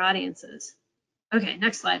to your audiences. Okay,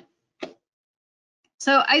 next slide.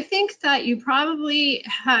 So I think that you could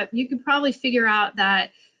probably figure out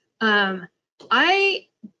that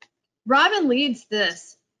Robin leads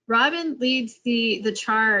this. Robin leads the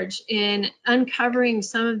charge in uncovering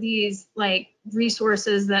some of these like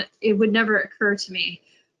resources that it would never occur to me.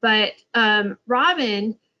 But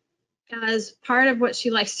Robin, as part of what she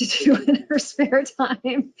likes to do in her spare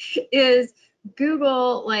time, is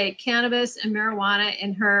Google like cannabis and marijuana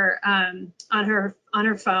in her on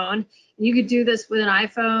her phone. You could do this with an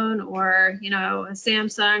iPhone or, you know, a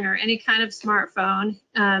Samsung or any kind of smartphone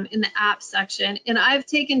in the app section. And I've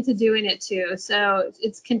taken to doing it too, so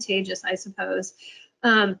it's contagious, I suppose.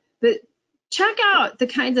 But check out the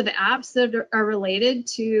kinds of apps that are related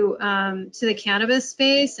to the cannabis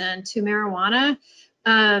space and to marijuana.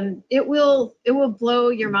 It will blow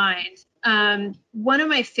your mind. One of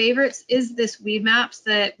my favorites is this Weed Maps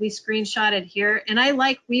that we screenshotted here. And I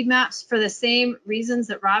like Weed Maps for the same reasons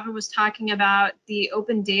that Robin was talking about the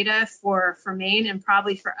open data for Maine and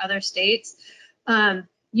probably for other states.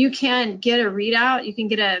 You can get a readout. You can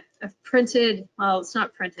get a printed, well, it's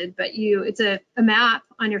not printed, but it's a map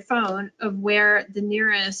on your phone of where the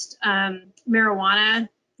nearest marijuana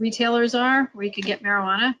retailers are, where you could get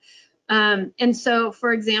marijuana. And so,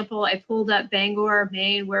 for example, I pulled up Bangor,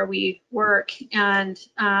 Maine, where we work, and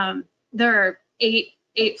there are eight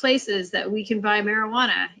places that we can buy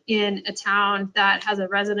marijuana in a town that has a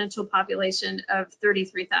residential population of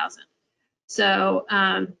 33,000. So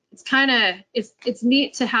it's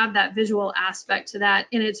neat to have that visual aspect to that,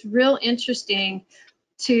 and it's real interesting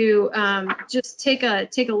to just take a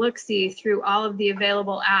look-see through all of the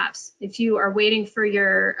available apps. If you are waiting for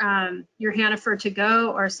your Hannaford to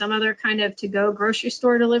go or some other kind of to go grocery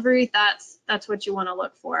store delivery, that's what you want to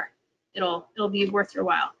look for. It'll be worth your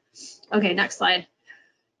while. Okay, next slide.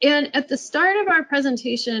 And at the start of our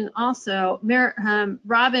presentation, also,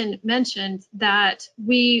 Robin mentioned that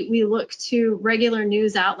we look to regular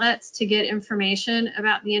news outlets to get information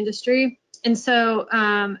about the industry. And so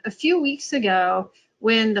a few weeks ago,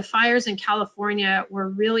 when the fires in California were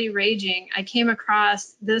really raging, I came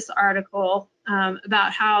across this article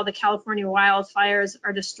about how the California wildfires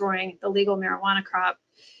are destroying the legal marijuana crop.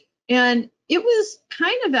 And it was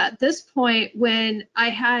kind of at this point when I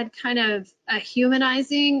had kind of a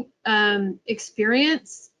humanizing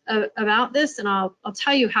experience about this, and I'll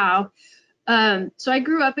tell you how. So I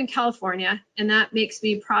grew up in California, and that makes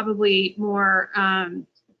me probably more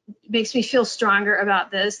makes me feel stronger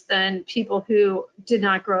about this than people who did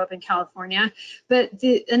not grow up in California. But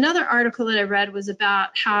another article that I read was about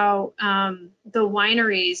how the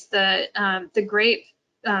wineries, the grape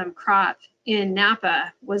crop in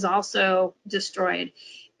Napa was also destroyed.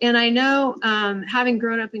 And I know, having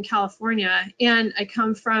grown up in California, and I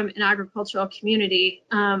come from an agricultural community,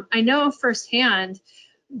 I know firsthand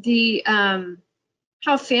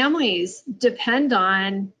how families depend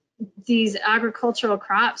on these agricultural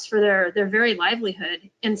crops for their very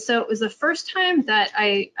livelihood. And so it was the first time that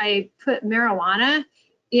I put marijuana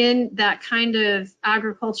in that kind of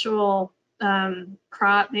agricultural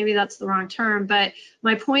crop. Maybe that's the wrong term, but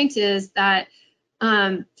my point is that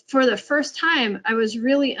for the first time, I was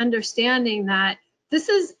really understanding that this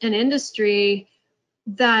is an industry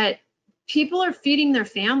that people are feeding their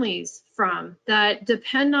families from, that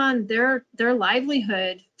depend on their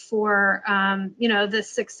livelihood for the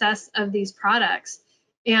success of these products.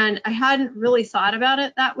 And I hadn't really thought about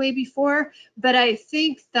it that way before, but I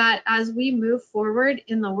think that as we move forward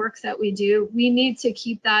in the work that we do, we need to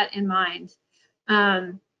keep that in mind,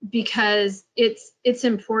 because it's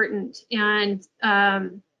important. And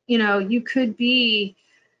you know, you could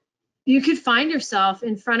find yourself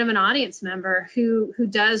in front of an audience member who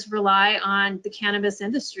does rely on the cannabis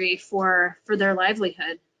industry for their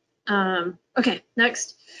livelihood. Okay,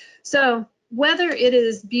 next. So whether it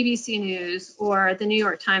is BBC News or the New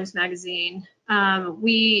York Times Magazine,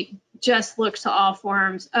 we just look to all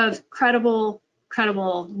forms of credible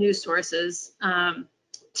news sources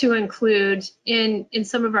to include in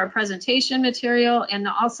some of our presentation material, and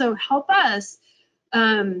also help us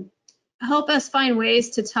find ways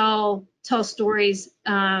to tell stories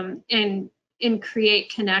and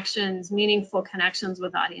create connections, meaningful connections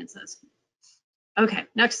with audiences. Okay,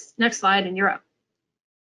 next slide, and you're up.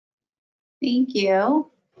 Thank you.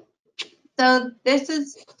 So this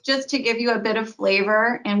is just to give you a bit of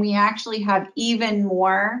flavor, and we actually have even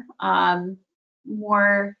more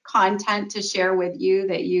content to share with you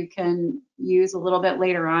that you can use a little bit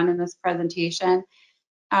later on in this presentation.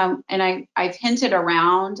 And I've hinted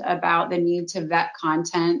around about the need to vet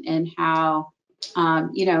content and how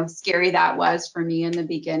you know, scary that was for me in the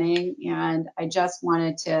beginning. And I just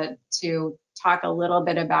wanted to talk a little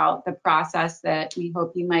bit about the process that we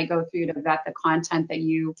hope you might go through to vet the content that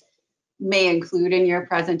you may include in your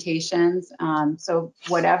presentations. So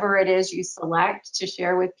whatever it is you select to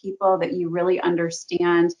share with people, that you really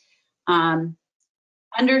understand. Telling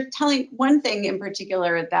one thing in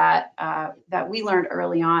particular that that we learned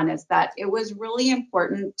early on is that it was really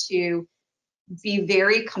important to be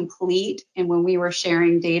very complete in when we were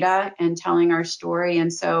sharing data and telling our story.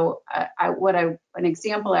 And so an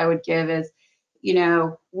example I would give is, you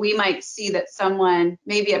know, we might see that someone,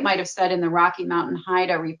 maybe it might have said in the Rocky Mountain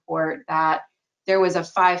HIDA report that there was a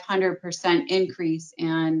 500% increase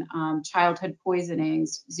in childhood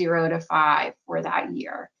poisonings 0 to 5 for that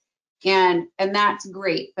year. And that's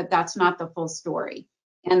great, but that's not the full story.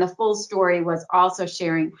 And the full story was also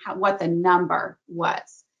sharing what the number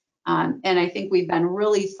was. And I think we've been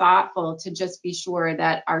really thoughtful to just be sure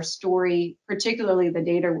that our story, particularly the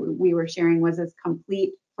data we were sharing, was as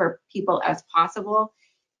complete for people as possible,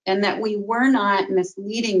 and that we were not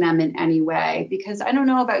misleading them in any way. Because I don't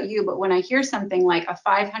know about you, but when I hear something like a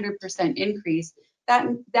 500% increase,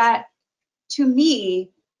 that to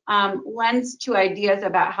me lends to ideas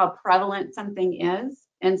about how prevalent something is.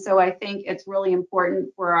 And so I think it's really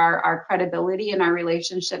important for our credibility and our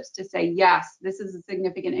relationships to say, yes, this is a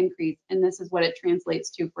significant increase, and this is what it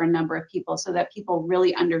translates to for a number of people, so that people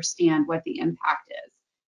really understand what the impact is.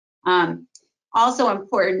 Also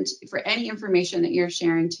important for any information that you're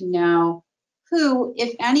sharing to know who,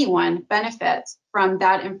 if anyone, benefits from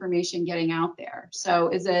that information getting out there. So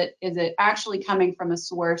is it actually coming from a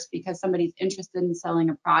source because somebody's interested in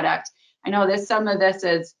selling a product? I know some of this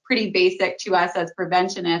is pretty basic to us as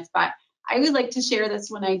preventionists, but I would like to share this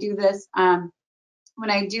when I do this, when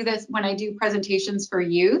I do presentations for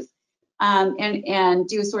youth, and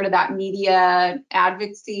do sort of that media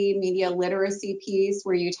advocacy, media literacy piece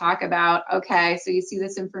where you talk about, okay, so you see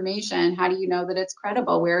this information, how do you know that it's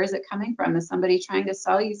credible? Where is it coming from? Is somebody trying to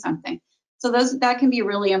sell you something? So that can be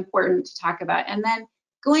really important to talk about. And then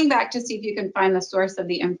going back to see if you can find the source of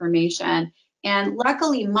the information. And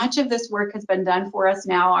luckily, much of this work has been done for us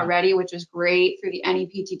now already, which is great, through the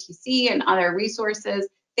NEPTTC and other resources.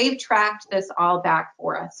 They've tracked this all back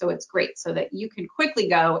for us, so it's great, so that you can quickly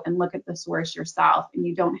go and look at the source yourself, and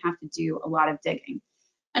you don't have to do a lot of digging.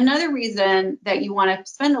 Another reason that you want to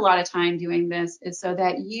spend a lot of time doing this is so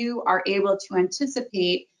that you are able to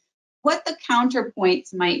anticipate what the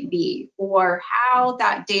counterpoints might be, or how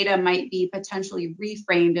that data might be potentially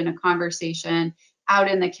reframed in a conversation out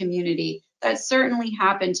in the community. That certainly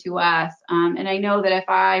happened to us. And I know that if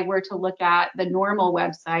I were to look at the Normal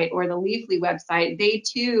website or the Leafly website, they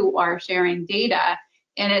too are sharing data.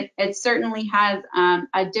 And it certainly has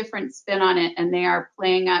a different spin on it, and they are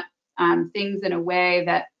playing up things in a way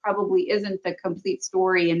that probably isn't the complete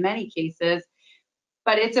story in many cases.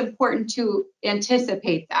 But it's important to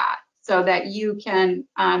anticipate that, so that you can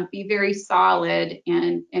be very solid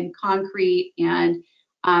and concrete and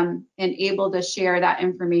able to share that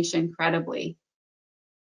information credibly.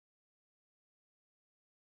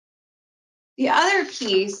 The other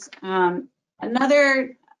piece,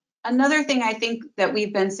 another thing I think that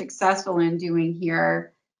we've been successful in doing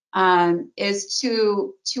here is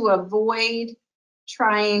to avoid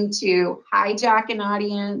trying to hijack an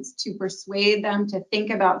audience, to persuade them to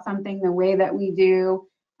think about something the way that we do.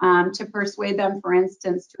 to persuade them, for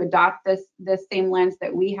instance, to adopt this same lens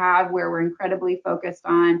that we have, where we're incredibly focused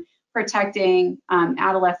on protecting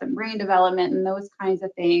adolescent brain development and those kinds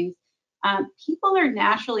of things. People are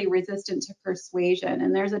naturally resistant to persuasion,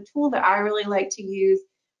 and there's a tool that I really like to use.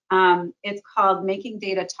 It's called Making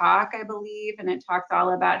Data Talk, I believe, and it talks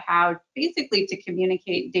all about how basically to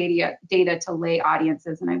communicate data to lay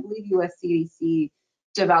audiences, and I believe US CDC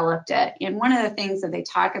developed it. And one of the things that they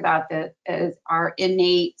talk about that is our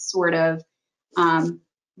innate sort of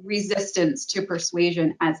resistance to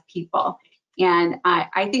persuasion as people. And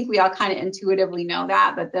I think we all kind of intuitively know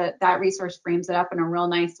that, but that resource frames it up in a real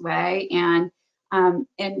nice way. And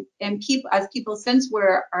people, as people, since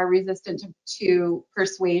we're resistant to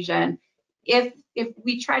persuasion, if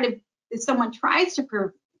someone tries to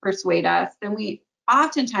persuade us, then we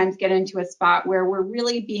oftentimes get into a spot where we're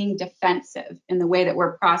really being defensive in the way that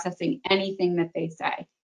we're processing anything that they say.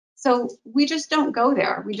 So we just don't go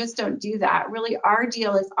there. We just don't do that. Really, our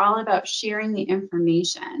deal is all about sharing the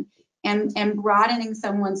information and broadening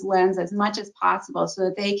someone's lens as much as possible so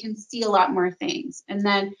that they can see a lot more things. And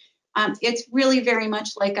then it's really very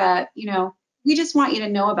much like we just want you to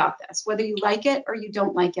know about this, whether you like it or you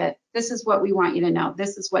don't like it. This is what we want you to know.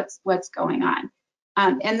 This is what's going on.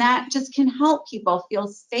 And that just can help people feel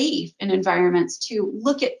safe in environments to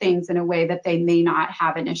look at things in a way that they may not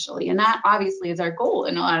have initially. And that obviously is our goal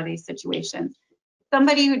in a lot of these situations.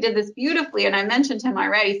 Somebody who did this beautifully, and I mentioned him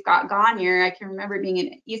already, Scott Gonyer. I can remember being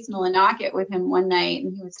in East Millinocket with him one night,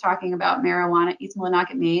 and he was talking about marijuana, East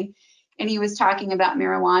Millinocket, Maine, and he was talking about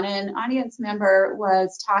marijuana. And an audience member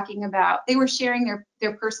was talking about, they were sharing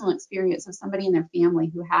their personal experience of somebody in their family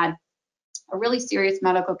who had a really serious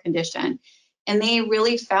medical condition. And they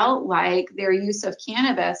really felt like their use of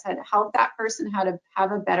cannabis had helped that person how to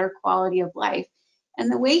have a better quality of life. And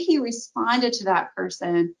the way he responded to that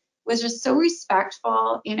person was just so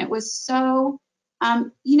respectful, and it was so,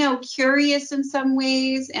 curious in some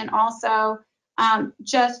ways, and also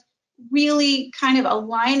just really kind of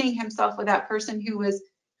aligning himself with that person who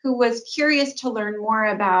was curious to learn more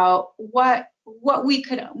about what we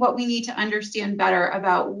need to understand better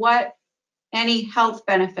about what any health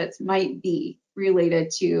benefits might be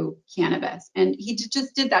related to cannabis. And he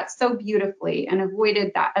just did that so beautifully and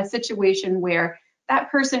avoided a situation where that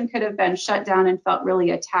person could have been shut down and felt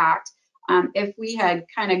really attacked. If we had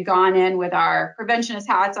kind of gone in with our preventionist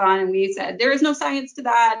hats on and we said, there is no science to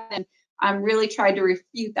that, and really tried to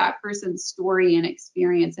refute that person's story and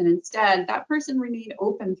experience. And instead, that person remained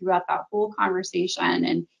open throughout that whole conversation,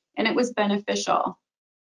 and it was beneficial.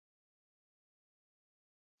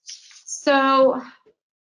 So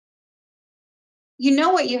you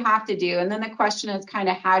know what you have to do, and then the question is kind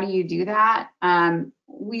of how do you do that?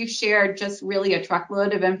 We've shared just really a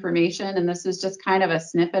truckload of information, and this is just kind of a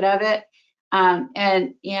snippet of it.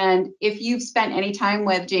 And if you've spent any time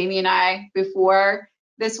with Jamie and I before,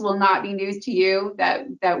 this will not be news to you that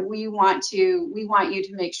we want you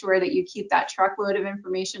to make sure that you keep that truckload of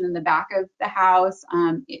information in the back of the house,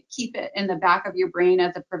 keep it in the back of your brain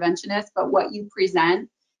as a preventionist, but what you present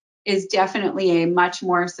is definitely a much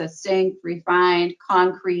more succinct, refined,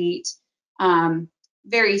 concrete,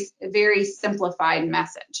 very, very simplified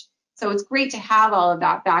message. So it's great to have all of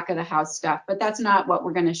that back of the house stuff, but that's not what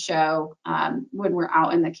we're going to show when we're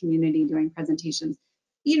out in the community doing presentations,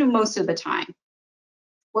 most of the time.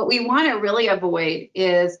 What we want to really avoid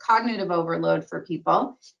is cognitive overload for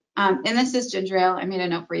people. And this is ginger ale. I made a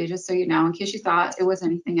note for you just so you know, in case you thought it was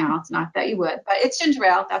anything else, not that you would, but it's ginger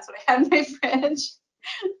ale. That's what I had in my fridge.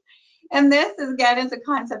 And this, again, is a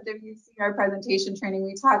concept. If you've seen our presentation training,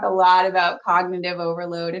 we talk a lot about cognitive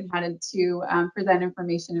overload and how to present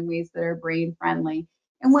information in ways that are brain friendly.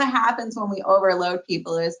 And what happens when we overload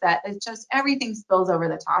people is that it's just everything spills over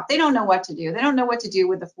the top. They don't know what to do. They don't know what to do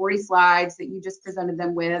with the 40 slides that you just presented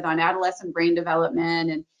them with on adolescent brain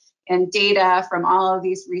development and data from all of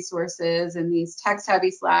these resources and these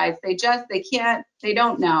text-heavy slides. They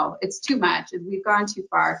don't know. It's too much. We've gone too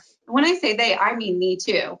far. And when I say they, I mean me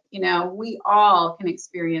too. We all can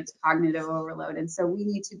experience cognitive overload. And so we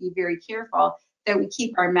need to be very careful that we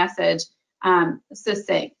keep our message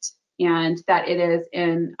succinct and that it is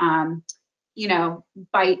in,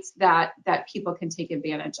 bites that people can take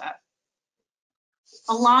advantage of.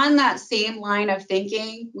 Along that same line of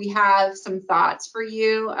thinking, we have some thoughts for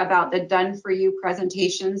you about the done for you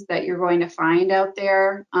presentations that you're going to find out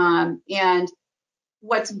there. And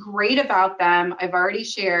what's great about them, I've already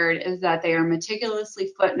shared, is that they are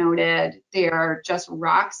meticulously footnoted. They are just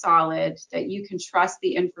rock solid, that you can trust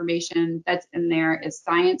the information that's in there is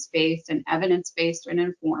science-based and evidence-based and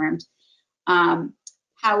informed.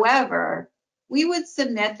 However, we would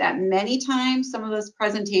submit that many times some of those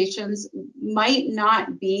presentations might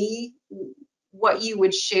not be what you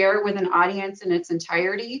would share with an audience in its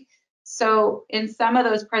entirety. So in some of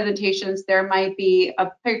those presentations, there might be a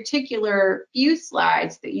particular few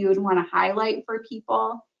slides that you would want to highlight for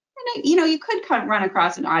people. And you could run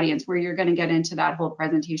across an audience where you're going to get into that whole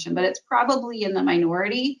presentation, but it's probably in the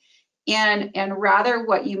minority. And rather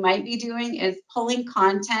what you might be doing is pulling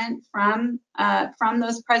content from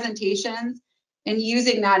those presentations and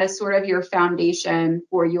using that as sort of your foundation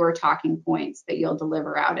for your talking points that you'll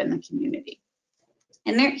deliver out in the community.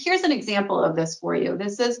 And here's an example of this for you.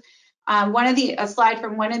 This is a slide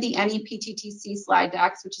from one of the NEPTTC slide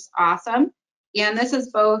decks, which is awesome. And this is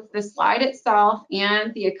both the slide itself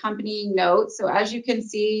and the accompanying notes. So as you can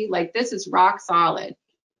see, like, this is rock solid.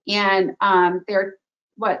 And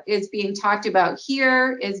what is being talked about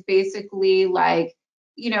here is basically like,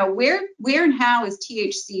 where and how is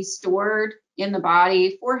THC stored in the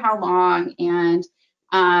body, for how long, and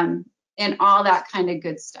all that kind of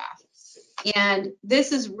good stuff. And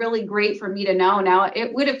this is really great for me to know. Now,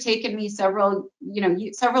 it would have taken me several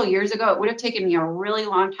years ago, it would have taken me a really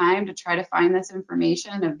long time to try to find this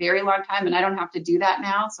information, a very long time, and I don't have to do that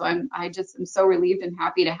now. So I just am so relieved and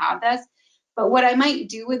happy to have this. But what I might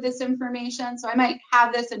do with this information, so I might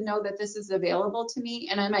have this and know that this is available to me,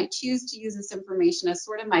 and I might choose to use this information as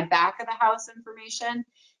sort of my back of the house information.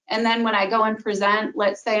 And then when I go and present,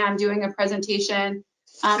 let's say I'm doing a presentation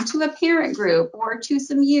to a parent group or to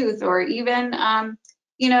some youth, or even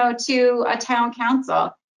to a town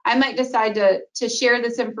council, I might decide to share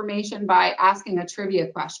this information by asking a trivia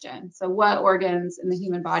question. So what organs in the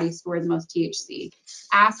human body store the most THC?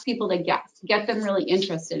 Ask people to guess, get them really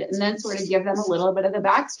interested, and then sort of give them a little bit of the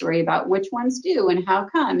backstory about which ones do and how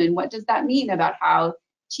come, and what does that mean about how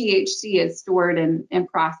THC is stored and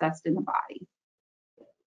processed in the body.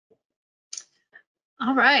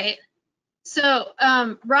 All right. So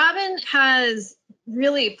Robin has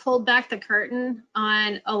really pulled back the curtain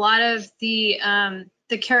on a lot of the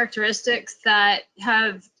characteristics that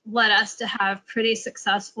have led us to have pretty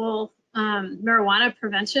successful marijuana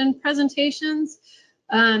prevention presentations.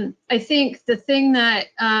 I think the thing that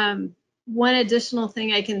one additional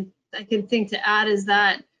thing I can think to add is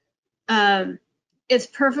that it's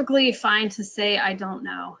perfectly fine to say I don't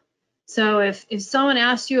know. So if someone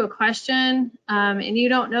asks you a question and you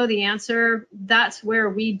don't know the answer, that's where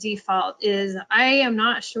we default is I am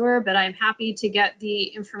not sure, but I'm happy to get the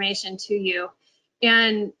information to you.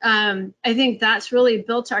 And I think that's really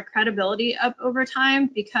built our credibility up over time,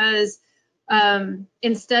 because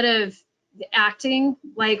instead of acting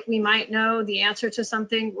like we might know the answer to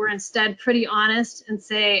something, we're instead pretty honest and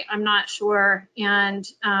say, I'm not sure. And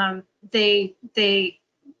they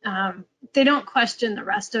don't question the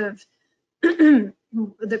rest of the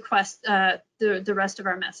rest of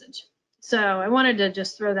our message. So I wanted to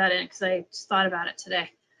just throw that in because I just thought about it today.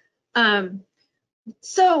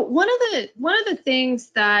 So one of the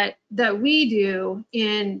things that we do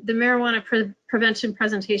in the marijuana prevention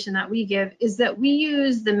presentation that we give is that we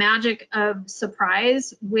use the magic of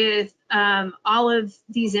surprise with all of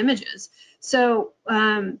these images. So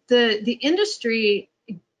the industry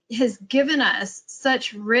has given us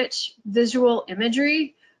such rich visual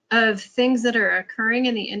imagery of things that are occurring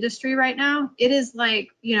in the industry right now. It is like,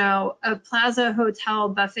 a Plaza Hotel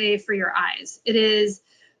buffet for your eyes. It is,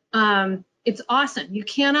 it's awesome. You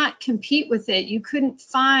cannot compete with it. You couldn't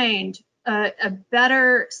find a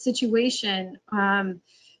better situation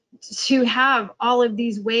to have all of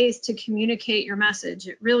these ways to communicate your message.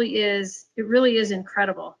 It really is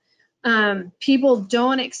incredible. People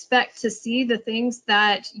don't expect to see the things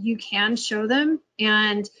that you can show them,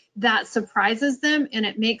 and that surprises them, and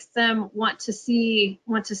it makes them want to see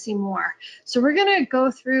more. So we're going to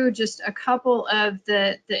go through just a couple of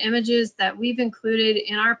the images that we've included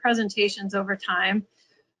in our presentations over time.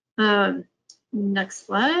 Next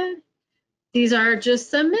slide. These are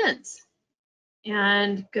just some mints.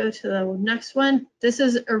 And go to the next one. This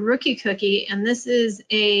is a rookie cookie, and this is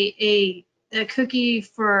a cookie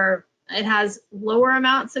for, it has lower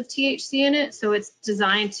amounts of THC in it, so it's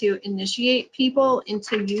designed to initiate people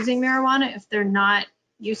into using marijuana if they're not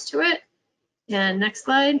used to it. And next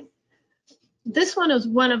slide. This one is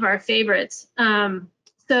one of our favorites.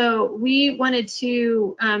 So we wanted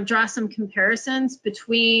to draw some comparisons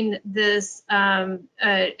between this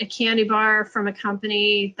a candy bar from a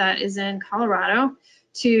company that is in Colorado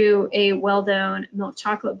to a well-known milk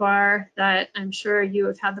chocolate bar that I'm sure you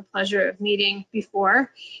have had the pleasure of meeting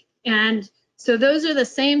before. And so those are the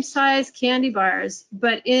same size candy bars,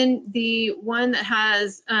 but in the one that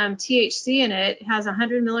has THC in it, it has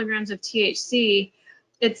 100 milligrams of THC.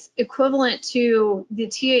 it's equivalent to the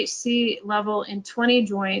THC level in 20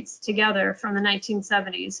 joints together from the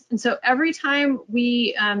 1970s. And so every time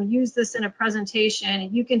we use this in a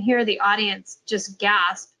presentation, you can hear the audience just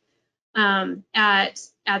gasp at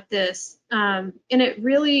this. And it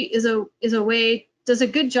really is a way, does a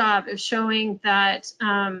good job of showing that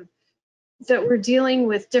that we're dealing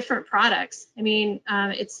with different products. I mean,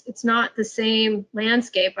 it's not the same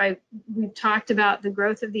landscape. We've talked about the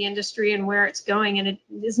growth of the industry and where it's going, and it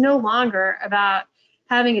is no longer about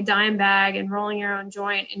having a dime bag and rolling your own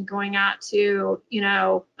joint and going out to, you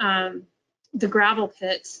know, the gravel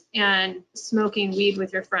pits and smoking weed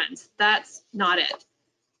with your friends. That's not it.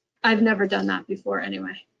 I've never done that before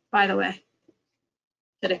anyway, by the way.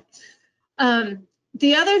 Kidding.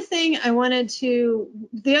 The other thing I wanted to,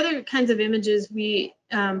 the other kinds of images we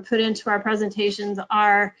put into our presentations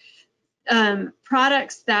are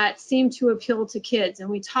products that seem to appeal to kids. And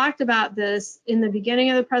we talked about this in the beginning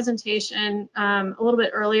of the presentation a little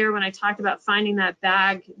bit earlier when I talked about finding that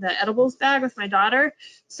bag, the edibles bag with my daughter.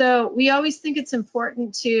 So we always think it's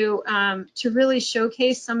important to really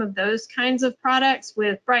showcase some of those kinds of products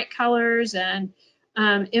with bright colors and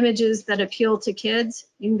images that appeal to kids.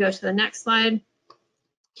 You can go to the next slide.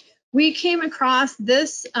 We came across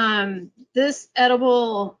this this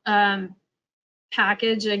edible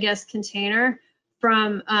package, I guess, container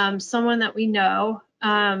from someone that we know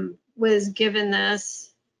was given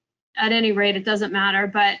this. At any rate, it doesn't matter,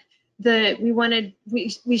 but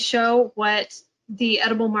we show what the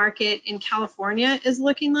edible market in California is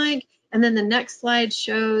looking like, and then the next slide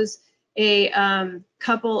shows a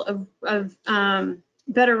couple of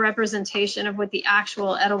better representation of what the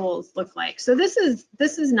actual edibles look like. So this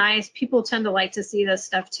is nice. People tend to like to see this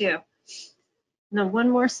stuff too. And then one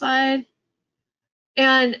more slide.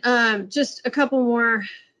 And just a couple more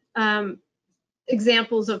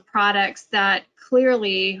examples of products that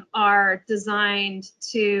clearly are designed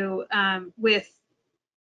to with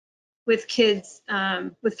kids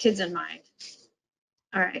in mind.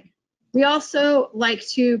 All right. We also like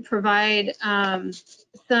to provide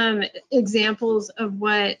some examples of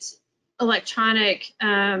what electronic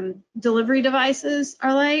delivery devices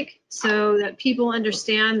are like, so that people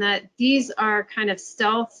understand that these are kind of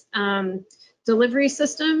stealth delivery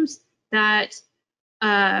systems that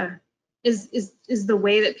is the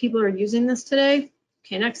way that people are using this today.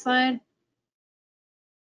 Okay, next slide.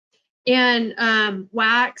 And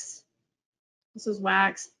wax. This is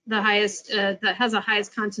wax, the highest, that has the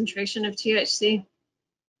highest concentration of THC.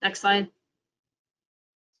 Next slide.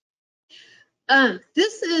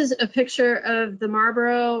 This is a picture of the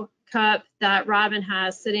Marlboro cup that Robin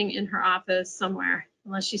has sitting in her office somewhere,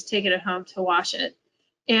 unless she's taken it home to wash it.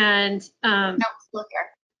 And no, look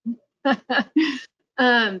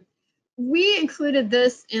here. We included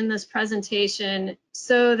this in this presentation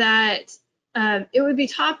so that it would be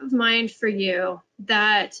top of mind for you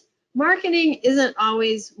that marketing isn't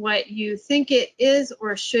always what you think it is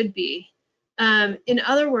or should be. In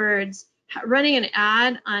other words, running an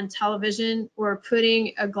ad on television or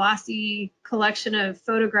putting a glossy collection of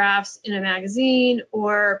photographs in a magazine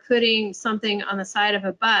or putting something on the side of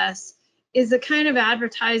a bus is the kind of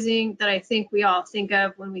advertising that I think we all think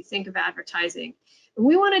of when we think of advertising.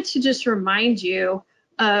 We wanted to just remind you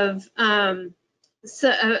of a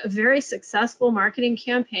very successful marketing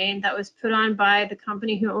campaign that was put on by the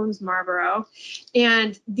company who owns Marlboro.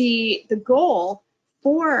 And the goal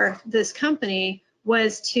for this company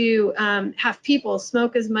was to have people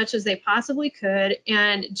smoke as much as they possibly could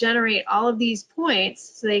and generate all of these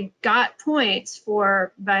points. So they got points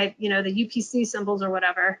by the UPC symbols or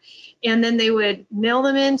whatever, and then they would mail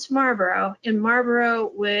them into Marlboro, and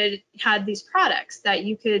Marlboro had these products that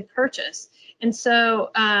you could purchase. And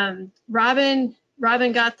so Robin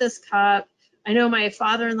got this cup. I know my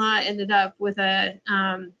father-in-law ended up with an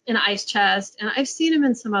ice chest, and I've seen him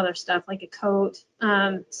in some other stuff like a coat.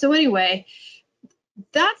 So anyway,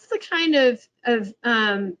 that's the kind of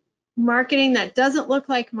marketing that doesn't look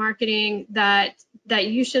like marketing that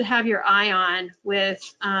you should have your eye on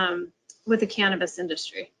with the cannabis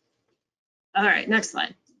industry. All right, next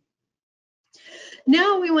slide.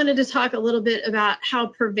 Now we wanted to talk a little bit about how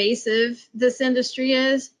pervasive this industry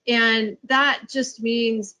is, and that just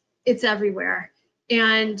means it's everywhere.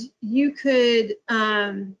 And you could,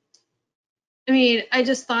 I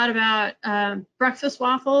just thought about breakfast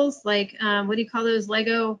waffles, like what do you call those,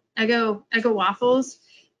 Eggo waffles?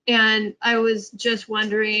 And I was just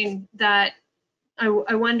wondering that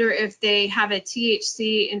I wonder if they have a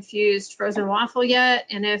THC infused frozen waffle yet,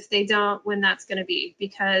 and if they don't, when that's going to be,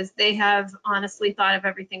 because they have honestly thought of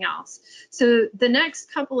everything else. So the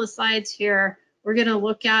next couple of slides here, we're going to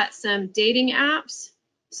look at some dating apps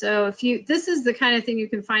So if you, this is the kind of thing you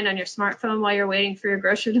can find on your smartphone while you're waiting for your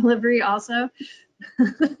grocery delivery also.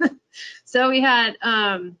 So we had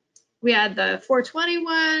the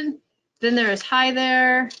 421, then there's high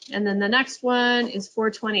there, and then the next one is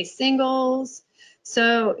 420 singles.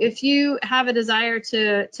 So if you have a desire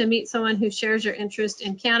to meet someone who shares your interest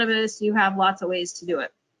in cannabis, you have lots of ways to do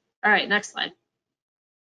it. All right, next slide.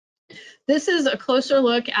 This is a closer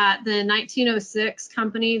look at the 1906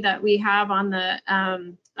 company that we have on the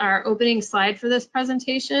our opening slide for this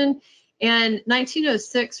presentation. And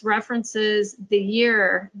 1906 references the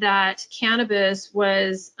year that cannabis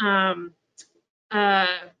was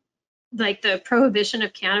like the prohibition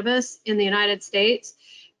of cannabis in the United States.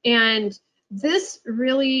 And this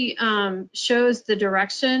really shows the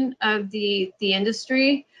direction of the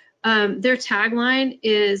industry. Their tagline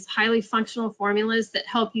is highly functional formulas that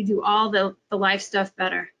help you do all the life stuff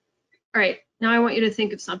better. All right, now I want you to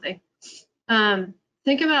think of something.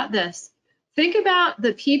 Think about this. Think about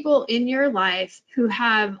the people in your life who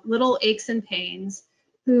have little aches and pains,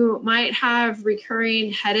 who might have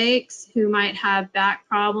recurring headaches, who might have back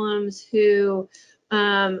problems, who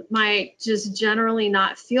might just generally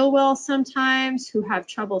not feel well sometimes, who have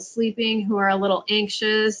trouble sleeping, who are a little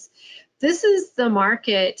anxious. This is the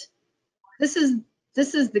market. This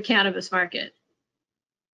is the cannabis market.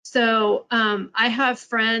 So I have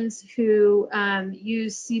friends who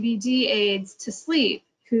use CBD aids to sleep,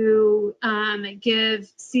 who give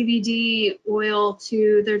CBD oil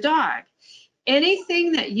to their dog.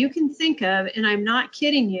 Anything that you can think of, and I'm not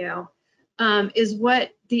kidding you, is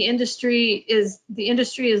what the industry is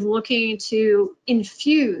looking to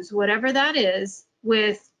infuse, whatever that is,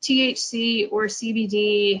 with THC or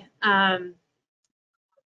CBD.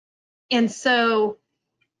 And so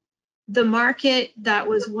the market that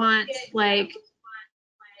was once like,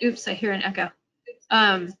 oops, I hear an echo.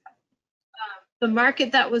 The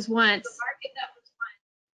market that was once,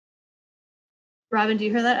 Robin, do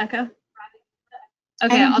you hear that echo?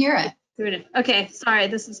 Okay, I don't hear it. Okay, sorry,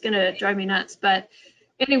 this is gonna drive me nuts. But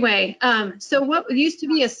anyway, so what used to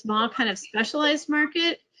be a small kind of specialized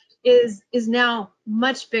market is now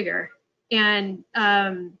much bigger and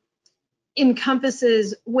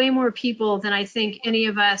encompasses way more people than I think any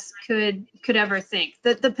of us could ever think.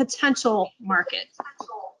 The potential market.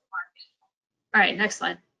 All right, next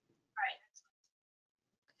slide.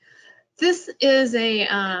 This is a,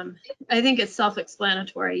 I think it's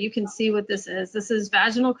self-explanatory. You can see what this is. This is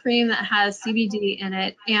vaginal cream that has CBD in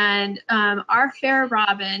it. And our fair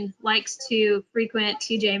Robin likes to frequent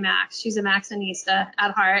TJ Maxx. She's a Maxxinista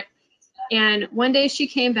at heart. And one day she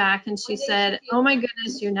came back and she said, oh my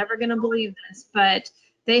goodness, you're never gonna believe this, but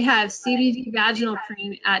they have CBD vaginal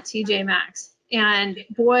cream at TJ Maxx. And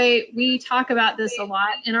boy, we talk about this a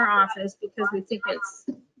lot in our office because we think it's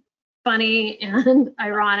funny and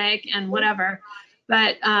ironic and whatever,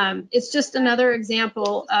 but it's just another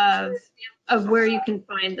example of where you can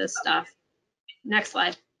find this stuff. Next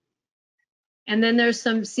slide. And then there's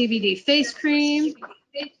some CBD face cream.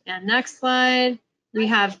 And next slide, we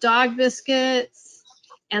have dog biscuits.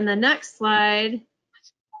 And the next slide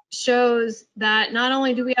shows that not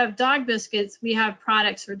only do we have dog biscuits, we have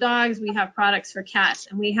products for dogs, we have products for cats,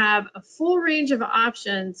 and we have a full range of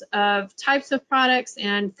options of types of products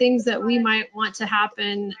and things that we might want to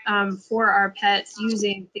happen for our pets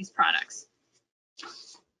using these products.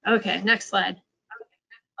 Okay, next slide.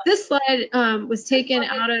 This slide was taken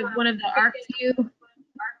out of one of the ArcView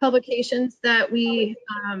publications that we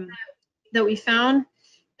found,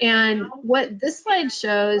 and what this slide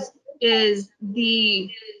shows is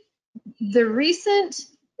the recent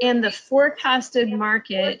and the forecasted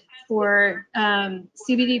market for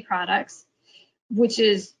CBD products, which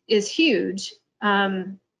is huge,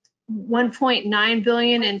 1.9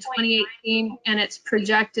 billion in 2018, and it's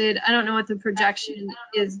projected, I don't know what the projection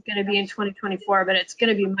is going to be in 2024, but it's going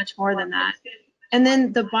to be much more than that. And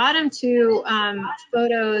then the bottom two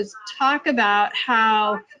photos talk about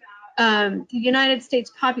how the United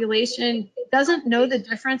States population doesn't know the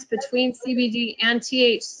difference between CBD and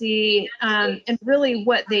THC and really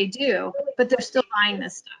what they do, but they're still buying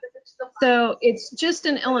this stuff. So it's just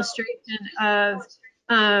an illustration of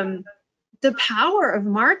the power of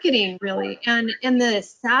marketing, really, and the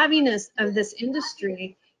savviness of this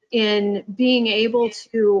industry in being able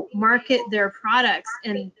to market their products.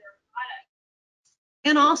 And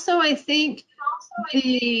also, I think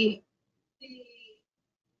the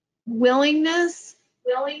willingness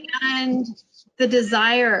and the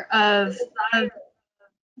desire of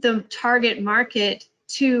the target market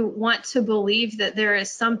to want to believe that there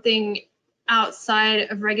is something outside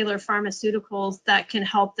of regular pharmaceuticals that can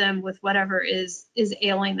help them with whatever is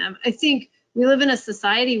ailing them. I think We live in a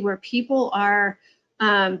society where people are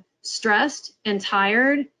stressed and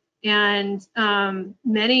tired, and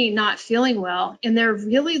many not feeling well, and they're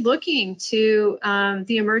really looking to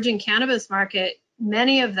the emerging cannabis market,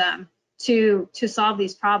 many of them, to solve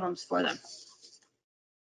these problems for them.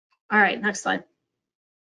 All right, next slide.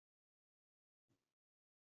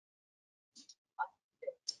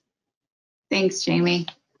 Thanks, Jamie.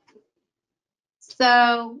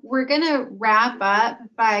 So we're going to wrap up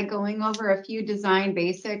by going over a few design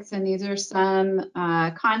basics, and these are some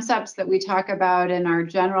concepts that we talk about in our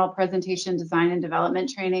general presentation design and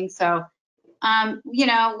development training. So, you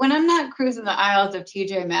know, when I'm not cruising the aisles of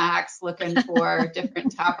TJ Maxx looking for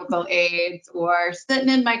different topical aids, or sitting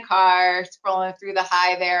in my car scrolling through the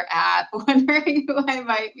Hi There app, wondering who I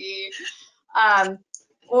might be,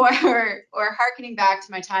 or harkening back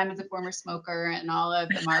to my time as a former smoker and all of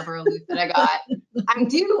the Marlboro loot that I got. I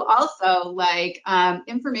do also like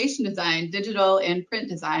information design, digital and print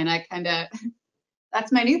design. I kind of,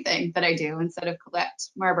 that's my new thing that I do instead of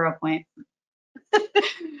collect Marlboro points.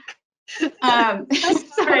 I'm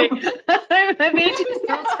sorry, I made you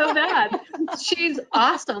feel so bad. She's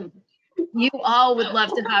awesome. You all would love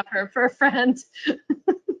to have her for a friend.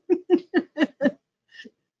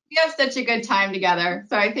 We have such a good time together.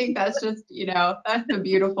 So I think that's just, you know, that's the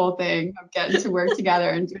beautiful thing of getting to work together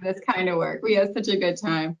and do this kind of work. We have such a good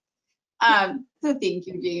time. So thank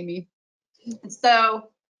you, Jamie. So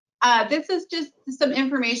this is just some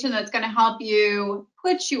information that's going to help you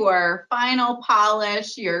put your final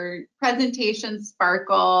polish, your presentation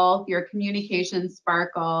sparkle, your communication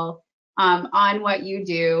sparkle on what you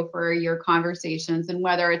do for your conversations. And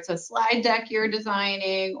whether it's a slide deck you're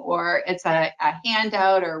designing, or it's a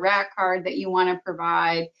handout or rack card that you want to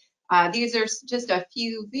provide, these are just a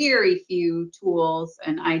few, very few tools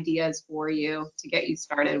and ideas for you to get you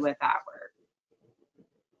started with that work.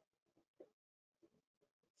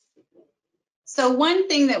 So one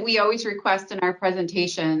thing that we always request in our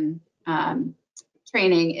presentation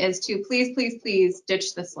training is to please, please, please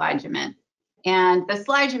ditch the slidegement. And the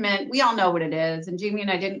slidegement, we all know what it is, and Jamie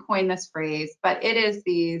and I didn't coin this phrase, but it is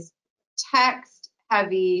these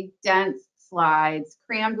text-heavy, dense slides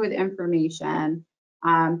crammed with information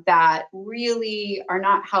that really are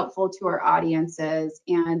not helpful to our audiences.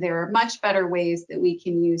 And there are much better ways that we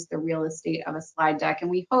can use the real estate of a slide deck.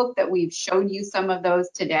 And we hope that we've showed you some of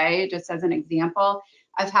those today, just as an example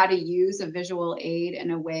of how to use a visual aid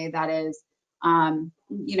in a way that is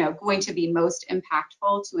you know, going to be most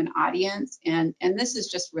impactful to an audience. And this is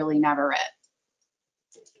just really never it.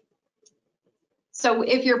 So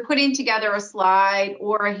if you're putting together a slide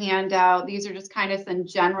or a handout, these are just kind of some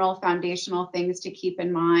general foundational things to keep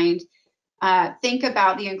in mind. Think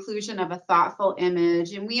about the inclusion of a thoughtful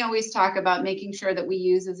image. And we always talk about making sure that we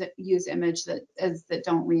use images that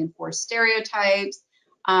don't reinforce stereotypes,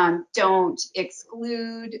 don't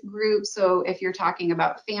exclude groups. So if you're talking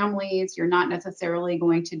about families, you're not necessarily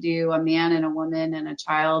going to do a man and a woman and a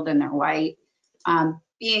child and they're white.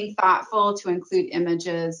 Being thoughtful to include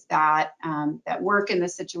images that that work in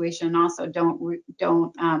this situation, and also don't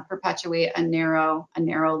perpetuate a narrow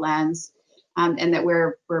lens, and that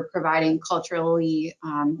we're providing culturally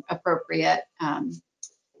appropriate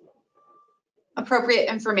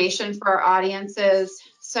information for our audiences.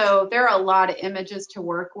 So there are a lot of images to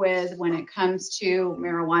work with when it comes to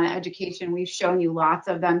marijuana education. We've shown you lots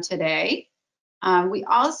of them today. We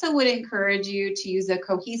also would encourage you to use a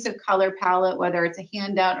cohesive color palette, whether it's a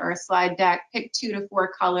handout or a slide deck. Pick 2 to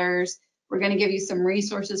 4 colors. We're going to give you some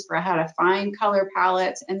resources for how to find color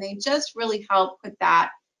palettes, and they just really help put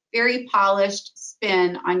that very polished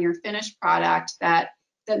spin on your finished product that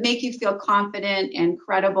make you feel confident and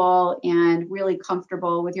credible and really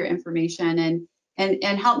comfortable with your information,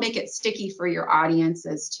 and help make it sticky for your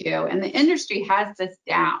audiences too. And the industry has this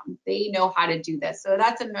down. They know how to do this. So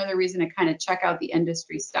that's another reason to kind of check out the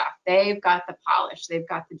industry stuff. They've got the polish, they've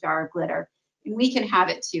got the jar of glitter, and we can have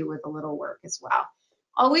it too with a little work as well.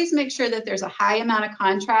 Always make sure that there's a high amount of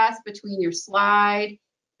contrast between your slide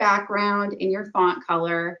background and your font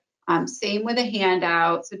color. Same with a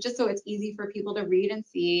handout, so just so it's easy for people to read and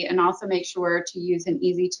see, and also make sure to use an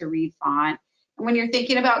easy to read font. And when you're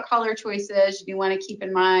thinking about color choices, you want to keep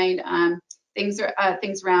in mind things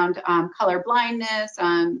around color blindness,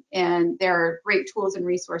 and there are great tools and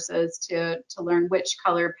resources to learn which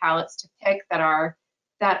color palettes to pick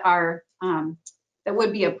that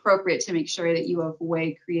would be appropriate to make sure that you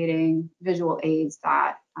avoid creating visual aids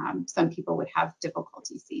that some people would have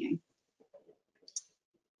difficulty seeing.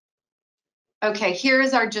 Okay, here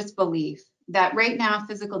is our just belief that right now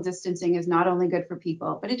physical distancing is not only good for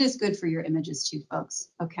people, but it is good for your images too, folks.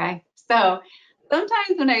 Okay, so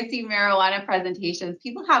Sometimes when I see marijuana presentations,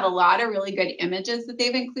 people have a lot of really good images that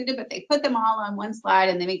they've included, but they put them all on one slide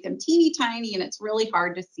and they make them teeny tiny and it's really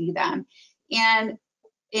hard to see them.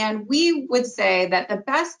 And we would say that the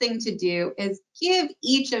best thing to do is give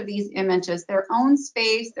each of these images their own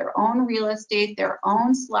space, their own real estate, their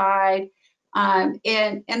own slide. And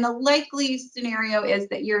the likely scenario is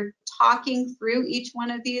that you're talking through each one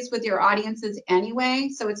of these with your audiences anyway.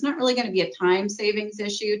 So it's not really going to be a time savings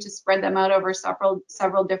issue to spread them out over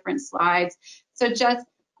several different slides. So just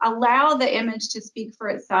allow the image to speak for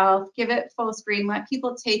itself, give it full screen, let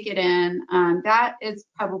people take it in. That is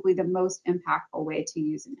probably the most impactful way to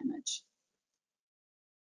use an image.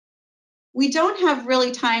 We don't have really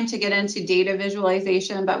time to get into data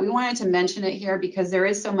visualization, but we wanted to mention it here because there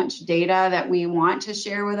is so much data that we want to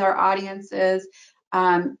share with our audiences.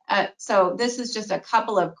 So this is just a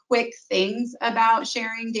couple of quick things about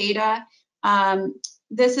sharing data.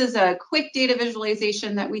 This is a quick data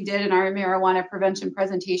visualization that we did in our marijuana prevention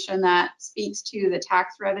presentation that speaks to the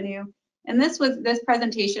tax revenue. And this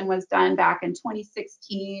presentation was done back in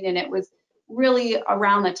 2016, and it was really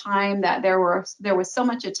around the time that there was so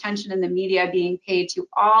much attention in the media being paid to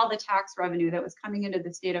all the tax revenue that was coming into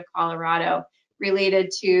the state of Colorado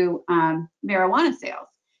related to marijuana sales.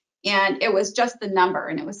 And it was just the number,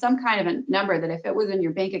 and it was some kind of a number that if it was in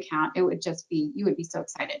your bank account, it would just be, you would be so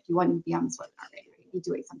excited. You wouldn't be on this webinar right now. You'd be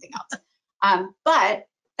doing something else. But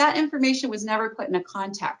that information was never put in a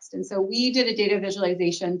context. And so we did a data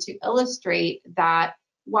visualization to illustrate that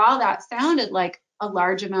while that sounded like a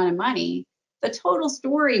large amount of money, the total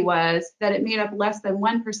story was that it made up less than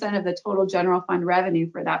 1% of the total general fund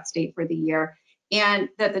revenue for that state for the year, and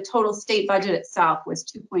that the total state budget itself was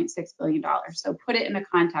 $2.6 billion. So put it in a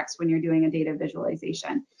context when you're doing a data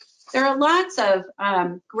visualization. There are lots of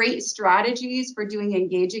great strategies for doing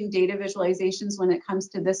engaging data visualizations when it comes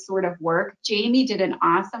to this sort of work. Jamie did an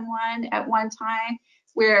awesome one at one time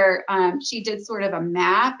where she did sort of a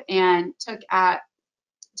map and took a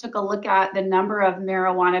look at the number of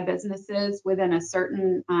marijuana businesses within a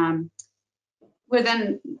certain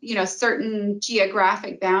certain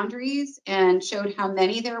geographic boundaries and showed how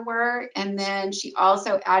many there were. And then she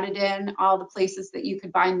also added in all the places that you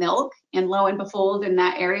could buy milk. And lo and behold, in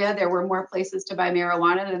that area, there were more places to buy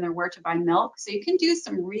marijuana than there were to buy milk. So you can do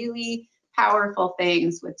some really powerful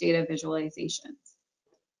things with data visualizations.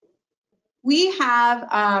 We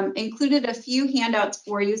have included a few handouts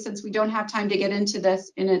for you, since we don't have time to get into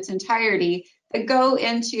this in its entirety, that go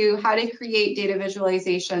into how to create data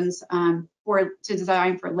visualizations to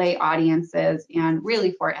design for lay audiences and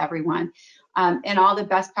really for everyone, and all the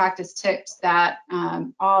best practice tips that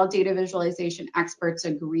all data visualization experts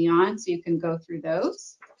agree on, so you can go through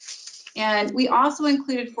those. And we also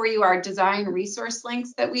included for you our design resource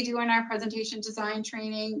links that we do in our presentation design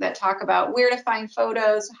training that talk about where to find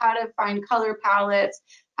photos, how to find color palettes,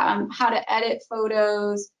 how to edit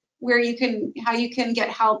photos, how you can get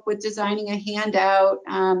help with designing a handout,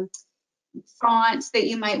 fonts that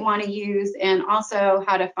you might want to use, and also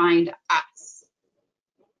how to find us.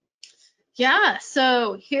 Yeah,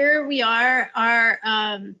 so here we are.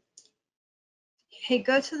 Hey,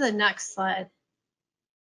 go to the next slide.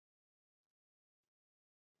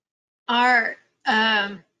 Our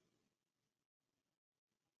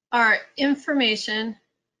information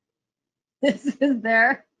is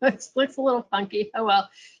there. It looks a little funky. Oh well,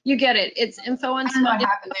 you get it. It's info on. I don't know what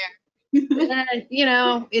happened there. You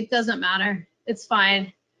know, it doesn't matter. It's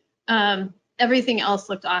fine. Everything else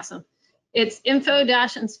looked awesome. It's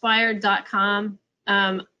info-inspired.com.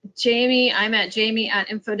 Jamie, I'm at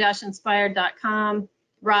jamie@info-inspired.com.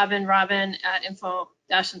 Robin at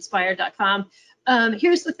info-inspired.com.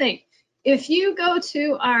 Here's the thing. If you go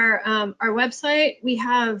to our website, we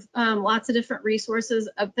have lots of different resources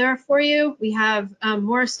up there for you. We have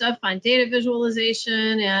more stuff on data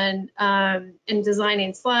visualization and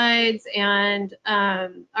designing slides and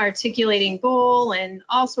articulating goal and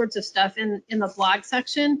all sorts of stuff in the blog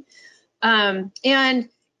section. And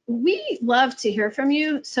we love to hear from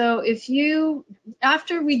you. So if you,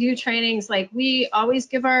 after we do trainings, like we always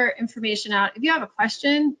give our information out. If you have a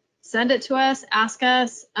question, send it to us, ask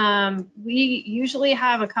us. We usually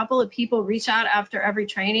have a couple of people reach out after every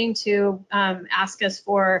training to ask us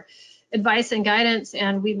for advice and guidance,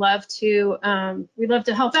 and we love to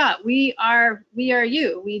help out. We are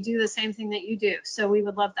you. We do the same thing that you do, so we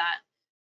would love that.